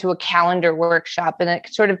I went to a calendar workshop, and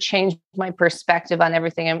it sort of changed my perspective on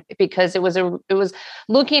everything, because it was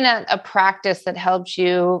looking at a practice that helps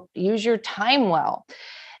you use your time well.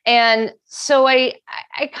 And so I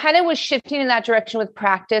kind of was shifting in that direction with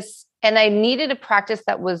practice, and I needed a practice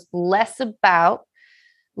that was less about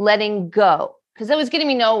letting go, because that was getting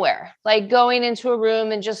me nowhere. Like going into a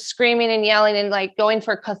room and just screaming and yelling and like going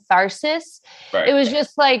for catharsis. Right. It was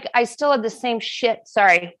just like, I still had the same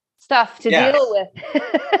stuff to deal with,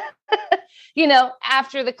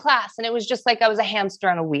 after the class. And it was just like I was a hamster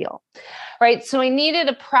on a wheel. Right. So I needed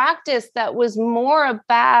a practice that was more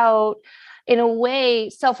about, in a way,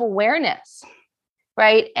 self-awareness.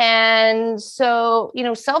 Right. And so,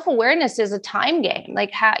 self-awareness is a time game. Like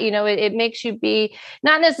how, it makes you be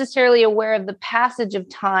not necessarily aware of the passage of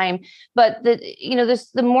time, but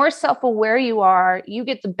the more self-aware you are, you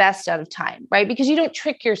get the best out of time, right? Because you don't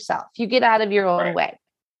trick yourself. You get out of your own way.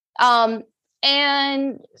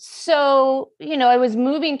 And so, I was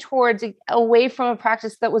moving towards away from a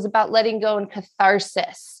practice that was about letting go and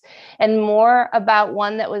catharsis, and more about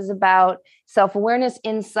one that was about self-awareness,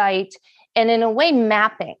 insight, and in a way,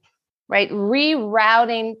 mapping, right?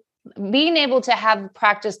 Rerouting, being able to have the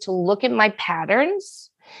practice to look at my patterns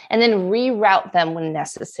and then reroute them when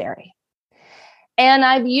necessary. And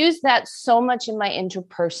I've used that so much in my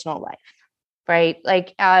interpersonal life, right?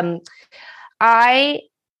 Like, I,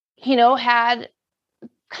 had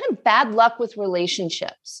kind of bad luck with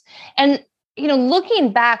relationships. And,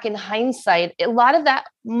 looking back in hindsight, a lot of that,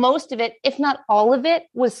 most of it, if not all of it,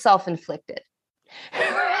 was self-inflicted.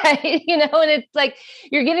 Right? And it's like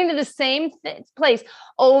you're getting to the same place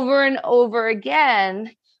over and over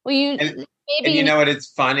again. Well, and you know what?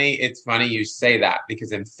 It's funny. It's funny you say that,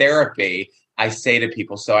 because in therapy, I say to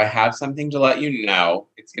people, so I have something to let you know.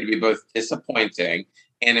 It's going to be both disappointing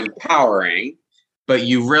and empowering, but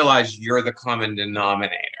you realize you're the common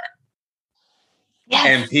denominator. Yes.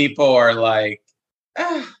 And people are like,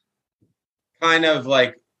 kind of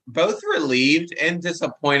like both relieved and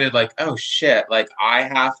disappointed, like, oh shit, like I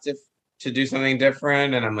have to do something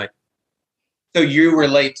different. And I'm like, so you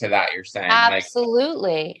relate to that, you're saying?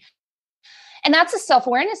 Absolutely. And that's a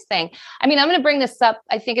self-awareness thing. I mean, I'm going to bring this up.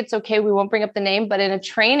 I think it's okay. We won't bring up the name, but in a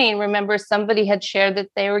training, remember somebody had shared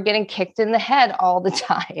that they were getting kicked in the head all the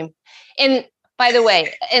time. And by the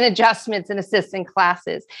way, in adjustments and assistant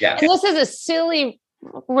classes. Yes. And this is a silly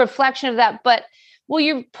reflection of that, but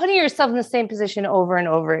you're putting yourself in the same position over and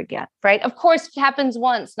over again, right? Of course, it happens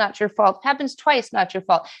once, not your fault. It happens twice, not your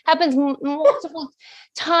fault. It happens multiple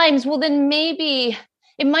times. Well, then maybe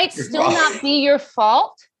it might still not be your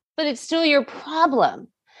fault, but it's still your problem,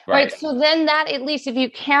 right? So then that, at least if you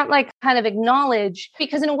can't kind of acknowledge,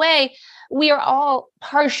 because in a way, we are all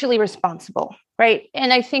partially responsible, right?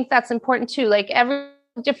 And I think that's important too. Every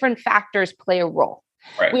different factors play a role.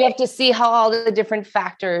 Right. We have to see how all the different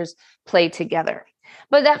factors play together.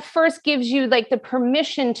 But that first gives you the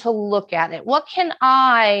permission to look at it. What can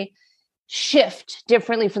I shift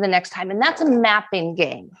differently for the next time? And that's a mapping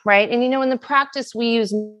game, right? And, in the practice, we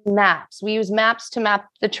use maps. We use maps to map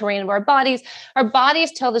the terrain of our bodies. Our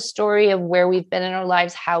bodies tell the story of where we've been in our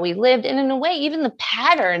lives, how we lived, and in a way, even the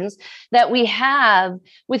patterns that we have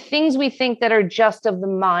with things we think that are just of the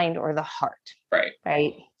mind or the heart. Right.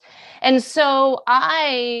 Right. And so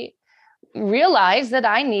I realized that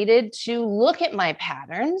I needed to look at my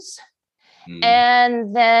patterns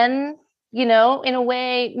and then, in a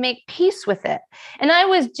way, make peace with it. And I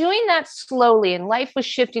was doing that slowly, and life was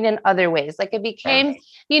shifting in other ways. It became,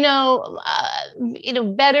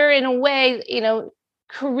 better in a way,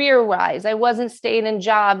 career-wise. I wasn't staying in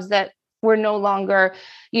jobs that were no longer,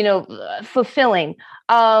 fulfilling.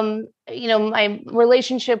 My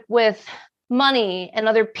relationship with money and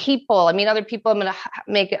other people. I mean, other people, I'm going to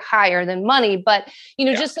make it higher than money, but,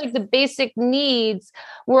 just the basic needs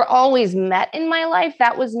were always met in my life.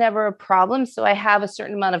 That was never a problem. So I have a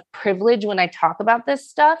certain amount of privilege when I talk about this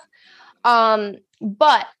stuff.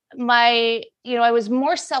 But I was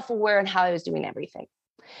more self-aware in how I was doing everything.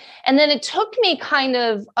 And then it took me kind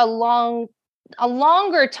of a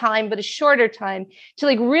longer time, but a shorter time to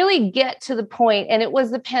really get to the point. And it was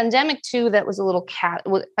the pandemic too, that was a little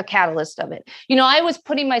a catalyst of it. I was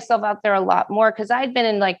putting myself out there a lot more because I'd been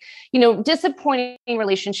in disappointing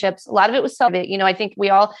relationships. A lot of it was self. I think we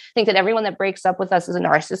all think that everyone that breaks up with us is a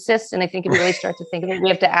narcissist. And I think if we really start to think of it, we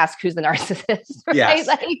have to ask who's the narcissist, right? Yes.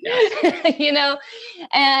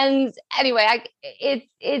 And anyway,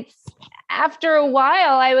 it's after a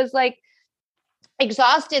while, I was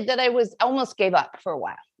exhausted that I was almost gave up for a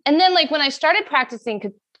while. And then when I started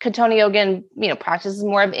practicing Katonah yoga and, practices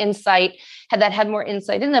more of insight, had more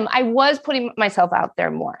insight in them, I was putting myself out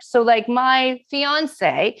there more. So my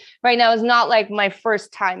fiance right now is not my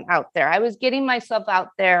first time out there. I was getting myself out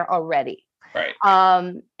there already. Right.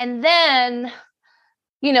 And then,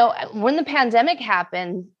 when the pandemic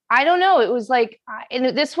happened, I don't know. It was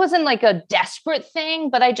and this wasn't a desperate thing,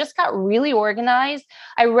 but I just got really organized.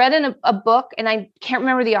 I read in a book, and I can't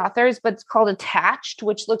remember the authors, but it's called Attached,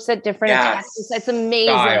 which looks at different attachments. It's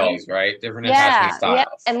amazing. Styles, right? Different attachment styles. Yeah.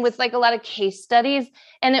 And with a lot of case studies.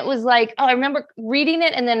 And it was I remember reading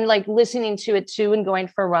it and then listening to it too and going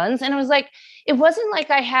for runs. And it was it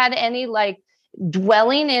wasn't I had any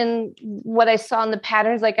dwelling in what I saw in the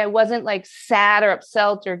patterns. I wasn't sad or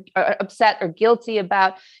upset or guilty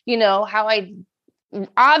about, how I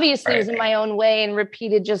obviously was in my own way and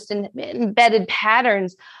repeated just embedded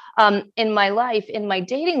patterns in my life, in my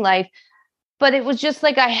dating life. But it was just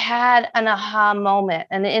I had an aha moment,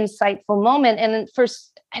 an insightful moment. And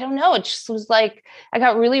first, I don't know, it just was I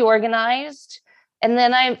got really organized. And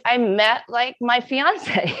then I met my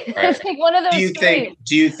fiance. Right. It's one of those.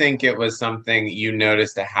 Do you think it was something you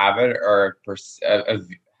noticed a habit or of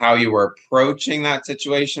how you were approaching that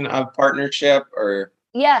situation of partnership, or?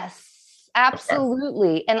 Yes,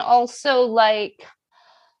 absolutely. Okay. And also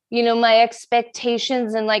my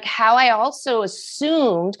expectations and how I also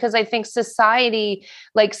assumed, because I think society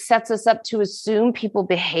sets us up to assume people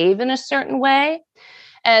behave in a certain way.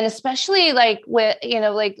 And especially like with,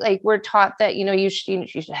 like we're taught that, you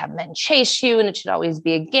should have men chase you and it should always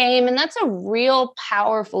be a game. And that's a real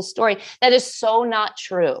powerful story. That is so not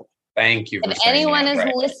true. Thank you. If anyone is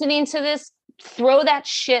listening to this, throw that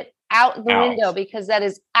shit out the window, because that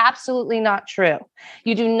is absolutely not true.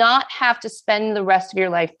 You do not have to spend the rest of your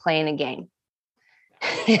life playing a game.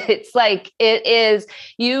 It's like, it is,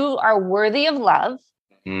 you are worthy of love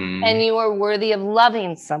and you are worthy of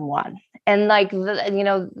loving someone. And like,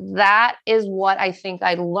 that is what I think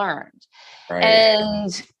I learned. Right.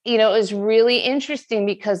 And, it was really interesting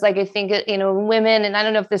because like, I think, women, and I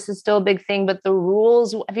don't know if this is still a big thing, but the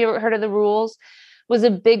rules, have you ever heard of the rules, was a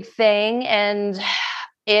big thing. And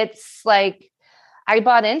it's like, I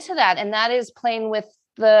bought into that. And that is playing with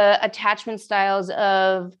the attachment styles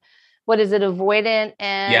of, what is it, avoidant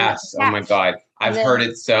and yes. Attached. Oh my God. I've heard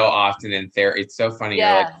it so often in therapy. It's so funny.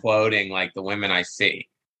 Yeah. You're like quoting like the women I see.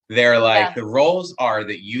 They're like, the roles are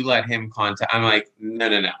that you let him contact. I'm like, no.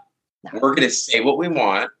 We're going to say what we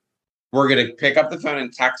want. We're going to pick up the phone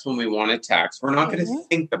and text when we want to text. We're not going to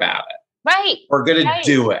think about it. Right. We're going to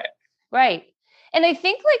do it. Right. And I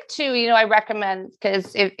think like too, I recommend,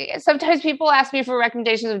 because sometimes people ask me for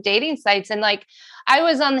recommendations of dating sites, and like I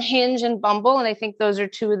was on Hinge and Bumble, and I think those are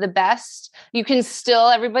two of the best. You can still,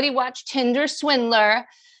 everybody watch Tinder Swindler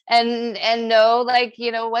and know like,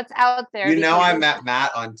 what's out there. I met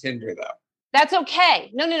Matt on Tinder though. That's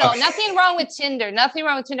okay. No. Okay. Nothing wrong with Tinder. Nothing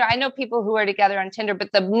wrong with Tinder. I know people who are together on Tinder,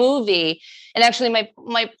 but the movie, and actually my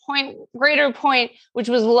greater point, which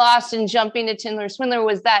was lost in jumping to Tinder Swindler,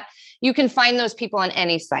 was that you can find those people on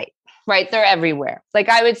any site, right? They're everywhere. Like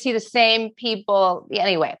I would see the same people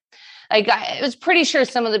anyway. Like I was pretty sure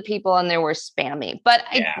some of the people on there were spammy, but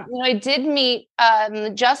I did meet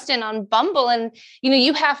Justin on Bumble, and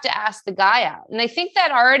you have to ask the guy out, and I think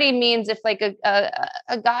that already means if like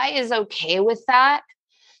a guy is okay with that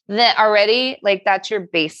already, like that's your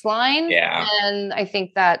baseline, and I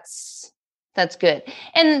think that's good.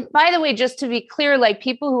 And by the way, just to be clear, like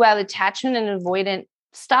people who have attachment and avoidant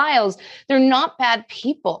styles, they're not bad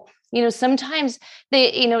people. Sometimes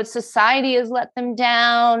they, society has let them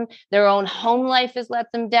down. Their own home life has let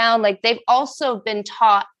them down. Like they've also been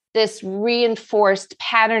taught this reinforced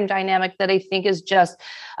pattern dynamic that I think is just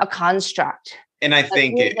a construct. And I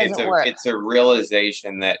think it's a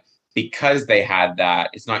realization that because they had that,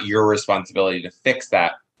 it's not your responsibility to fix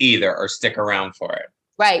that either or stick around for it.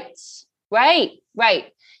 Right.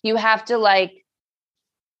 You have to like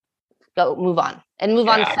go move on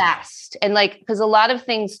fast. And like, because a lot of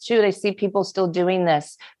things too, and I see people still doing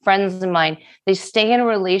this, friends of mine, they stay in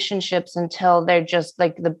relationships until they're just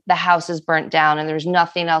like the house is burnt down and there's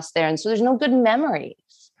nothing else there. And so there's no good memories,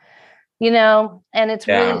 and it's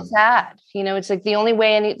really sad. It's like the only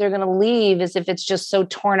way they're going to leave is if it's just so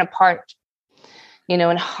torn apart,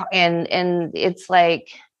 and it's like,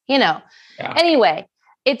 anyway.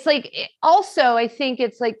 It's like, also, I think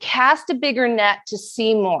it's like cast a bigger net to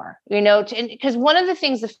see more, because one of the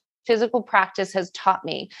things the physical practice has taught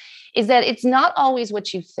me is that it's not always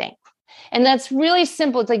what you think. And that's really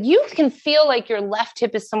simple. It's like, you can feel like your left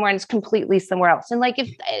hip is somewhere and it's completely somewhere else. And like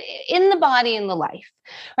if in the body, in the life,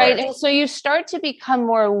 right? And so you start to become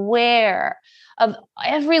more aware of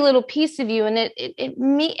every little piece of you, and it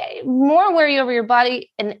more aware over your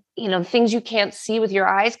body and, things you can't see with your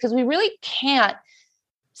eyes, because we really can't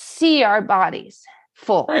see our bodies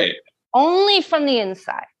full, only from the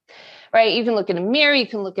inside, right? You can look in a mirror, you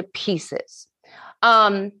can look at pieces.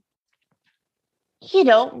 Some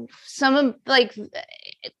of like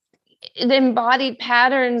the embodied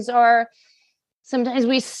patterns are sometimes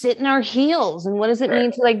we sit in our heels, and what does it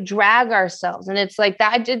mean to like drag ourselves? And it's like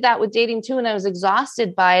that. I did that with dating too, and I was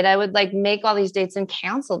exhausted by it. I would like make all these dates and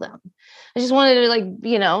cancel them. I just wanted to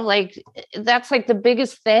like, that's like the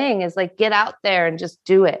biggest thing is like, get out there and just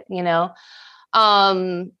do it,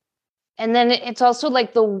 and then it's also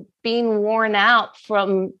like the being worn out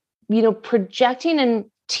from, projecting and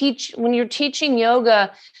when you're teaching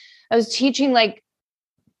yoga, I was teaching like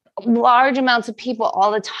large amounts of people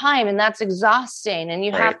all the time, and that's exhausting. And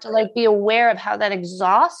you have to like be aware of how that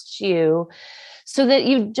exhausts you so that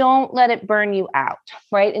you don't let it burn you out.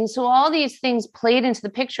 Right. And so all these things played into the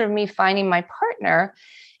picture of me finding my partner,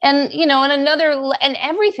 and, and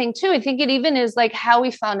everything too. I think it even is like how we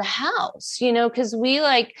found a house, because we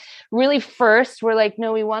like really first we're like,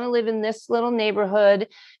 no, we want to live in this little neighborhood,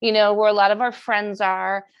 where a lot of our friends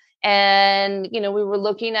are. And, we were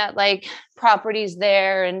looking at like properties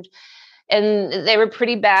there, and they were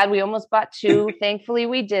pretty bad. We almost bought two. Thankfully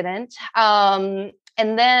we didn't. And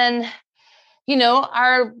then,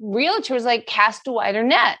 our realtor was like, cast a wider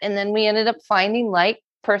net. And then we ended up finding like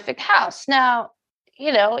perfect house. Now,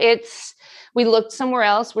 we looked somewhere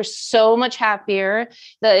else. We're so much happier.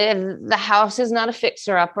 The house is not a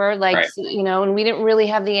fixer upper, like, right. And we didn't really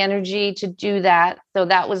have the energy to do that. So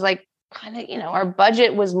that was like kind of, our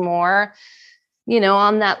budget was more,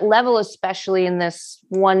 on that level, especially in this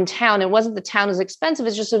one town. It wasn't the town as expensive.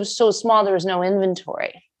 It's just, it was so small. There was no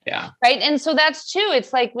inventory. Yeah. Right. And so that's too.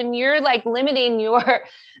 It's like when you're like limiting your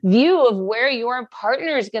view of where your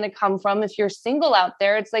partner is going to come from, if you're single out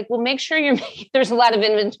there, it's like, well, make sure there's a lot of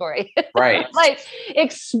inventory. Right. Like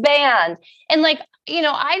expand. And like,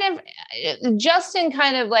 Justin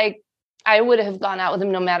kind of like, I would have gone out with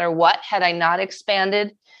him no matter what, had I not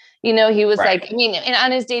expanded. He was right. Like, and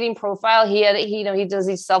on his dating profile, he does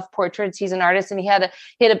these self-portraits. He's an artist, and he had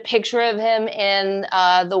a picture of him in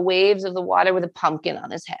the waves of the water with a pumpkin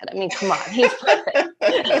on his head. I mean, come on, he's perfect.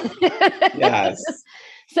 Yes.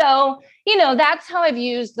 So, that's how I've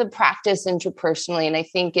used the practice interpersonally. And I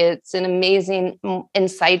think it's an amazing,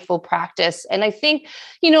 insightful practice. And I think,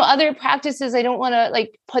 other practices, I don't want to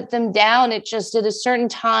like put them down. It just at a certain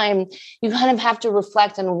time, you kind of have to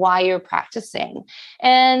reflect on why you're practicing.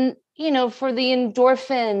 And, for the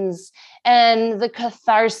endorphins and the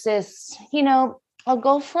catharsis, I'll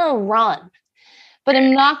go for a run, but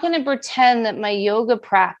I'm not going to pretend that my yoga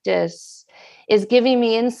practice is giving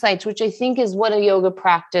me insights, which I think is what a yoga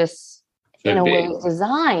practice in a way is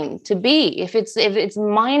designed to be. If it's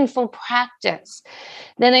mindful practice,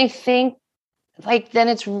 then I think then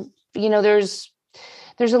it's, there's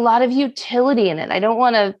a lot of utility in it. I don't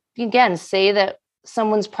want to, again, say that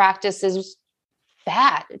someone's practice is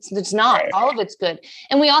bad. It's not. All of it's good.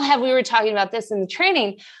 And we were talking about this in the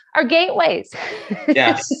training, our gateways.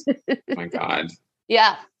 Yes. Oh my God.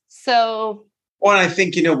 Yeah. So. Well, I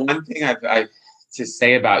think, one thing I've to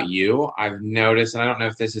say about you, I've noticed, and I don't know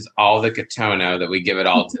if this is all the Katono that we give it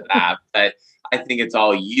all to that, but I think it's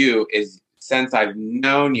all you, is since I've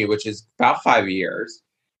known you, which is about 5 years,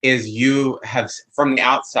 is you have, from the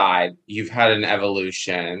outside, you've had an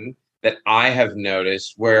evolution that I have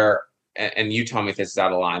noticed where, and you tell me if this is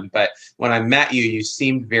out of line, but when I met you, you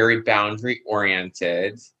seemed very boundary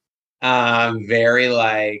oriented, very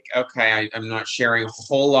like, okay, I'm not sharing a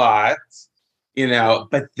whole lot.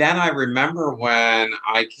 But then I remember when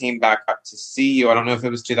I came back up to see you, I don't know if it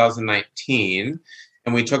was 2019,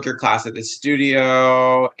 and we took your class at the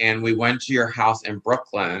studio and we went to your house in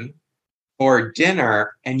Brooklyn for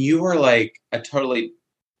dinner, and you were like a totally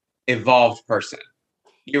evolved person.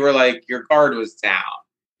 You were like, your guard was down.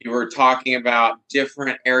 You were talking about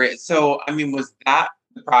different areas. So, was that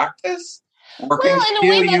the practice? Working well, in a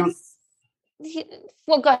way that's...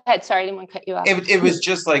 Well, go ahead. Sorry, I didn't want to cut you off. It was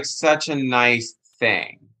just like such a nice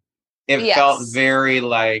thing. It felt very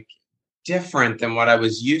like different than what I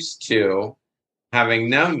was used to having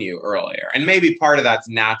known you earlier. And maybe part of that's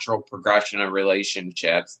natural progression of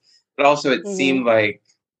relationships, but also it seemed like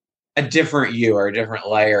a different you or a different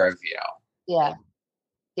layer of you. Yeah.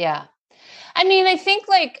 Yeah. I think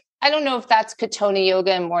like, I don't know if that's Katona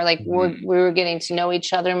yoga and more like we were getting to know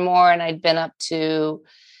each other more. And I'd been up to,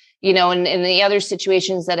 in the other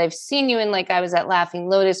situations that I've seen you in, like I was at Laughing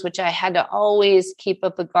Lotus, which I had to always keep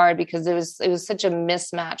up a guard because it was such a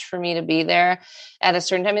mismatch for me to be there at a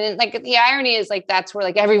certain time. And like the irony is like, that's where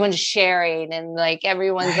like everyone's sharing and like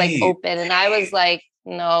everyone's like open. And I was like,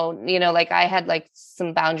 no, like I had like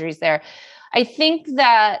some boundaries there. I think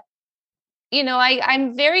that,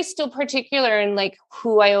 I'm very still particular in like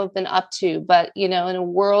who I open up to, but, in a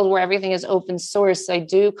world where everything is open source, I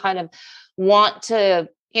do kind of want to,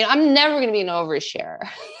 I'm never going to be an oversharer.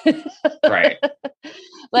 Right.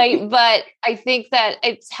 But I think that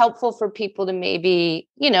it's helpful for people to maybe,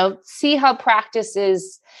 see how practice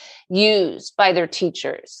is used by their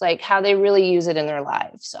teachers, like how they really use it in their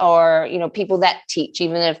lives, or, people that teach,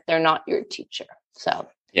 even if they're not your teacher. So,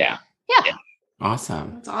 yeah.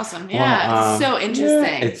 Awesome. That's awesome. Yeah. It's so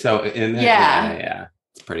interesting. It's so, yeah.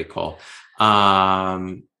 It's pretty cool.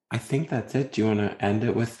 I think that's it. Do you want to end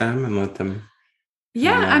it with them and let them?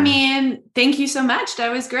 Yeah, thank you so much.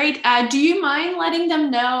 That was great. Do you mind letting them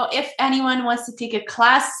know if anyone wants to take a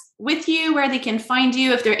class with you, where they can find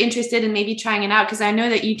you, if they're interested in maybe trying it out? Because I know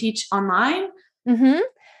that you teach online. Mm-hmm.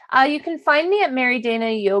 You can find me at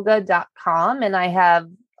marydanayoga.com, and I have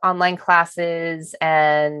online classes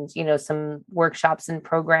and, some workshops and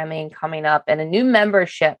programming coming up, and a new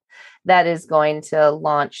membership that is going to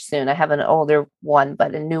launch soon. I have an older one,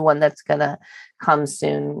 but a new one that's going to come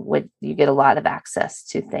soon. You get a lot of access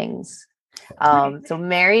to things. So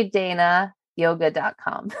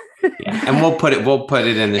marydanayoga.com. Yeah. And we'll put it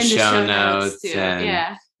in the show notes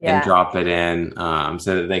and drop it in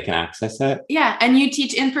so that they can access it. Yeah. And you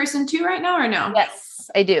teach in person too right now, or no? Yes,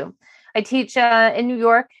 I do. I teach in New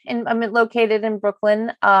York, and I'm located in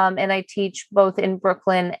Brooklyn. And I teach both in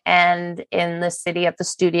Brooklyn and in the city at the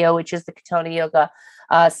studio, which is the Katonah Yoga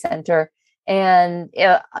Center, and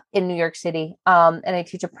in New York City. And I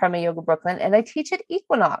teach at Prema Yoga Brooklyn, and I teach at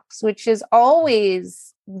Equinox, which has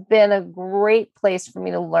always been a great place for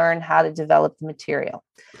me to learn how to develop the material.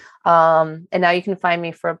 And now you can find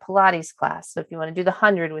me for a Pilates class. So if you want to do the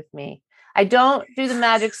 100 with me, I don't do the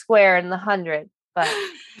magic square in the 100, but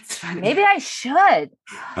maybe I should.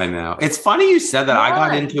 I know. It's funny you said that. I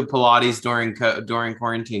got into Pilates during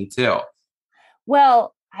quarantine too.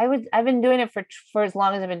 Well, I've been doing it for as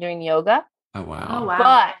long as I've been doing yoga. Oh, wow. Oh, wow.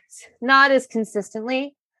 But not as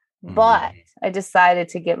consistently. But I decided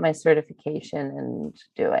to get my certification and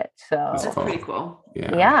do it. So that's pretty cool.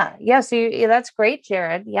 Yeah. So that's great,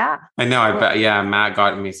 Jared. Yeah. I know. I bet. Yeah. Matt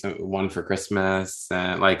got me one for Christmas,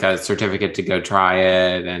 like a certificate to go try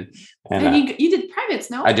it. And you did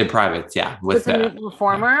privates, no? I did privates. Yeah. With the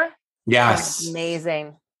reformer. Yes. Oh,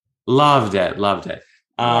 amazing. Loved it. But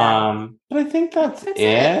I think that's it.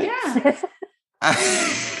 Yeah.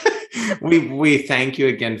 we thank you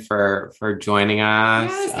again for joining us.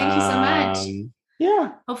 Yes, thank you so much.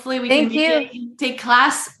 Yeah. Hopefully we can take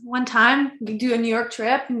class one time. We can do a New York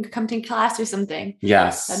trip and come take class or something.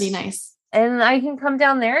 Yes. That'd be nice. And I can come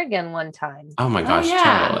down there again one time. Oh my gosh,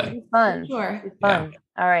 totally. It'd be fun. Sure. It'd be fun.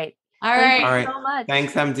 Yeah. All right. All right. Thank you so much.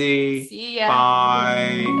 Thanks, MD. See ya.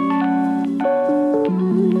 Bye.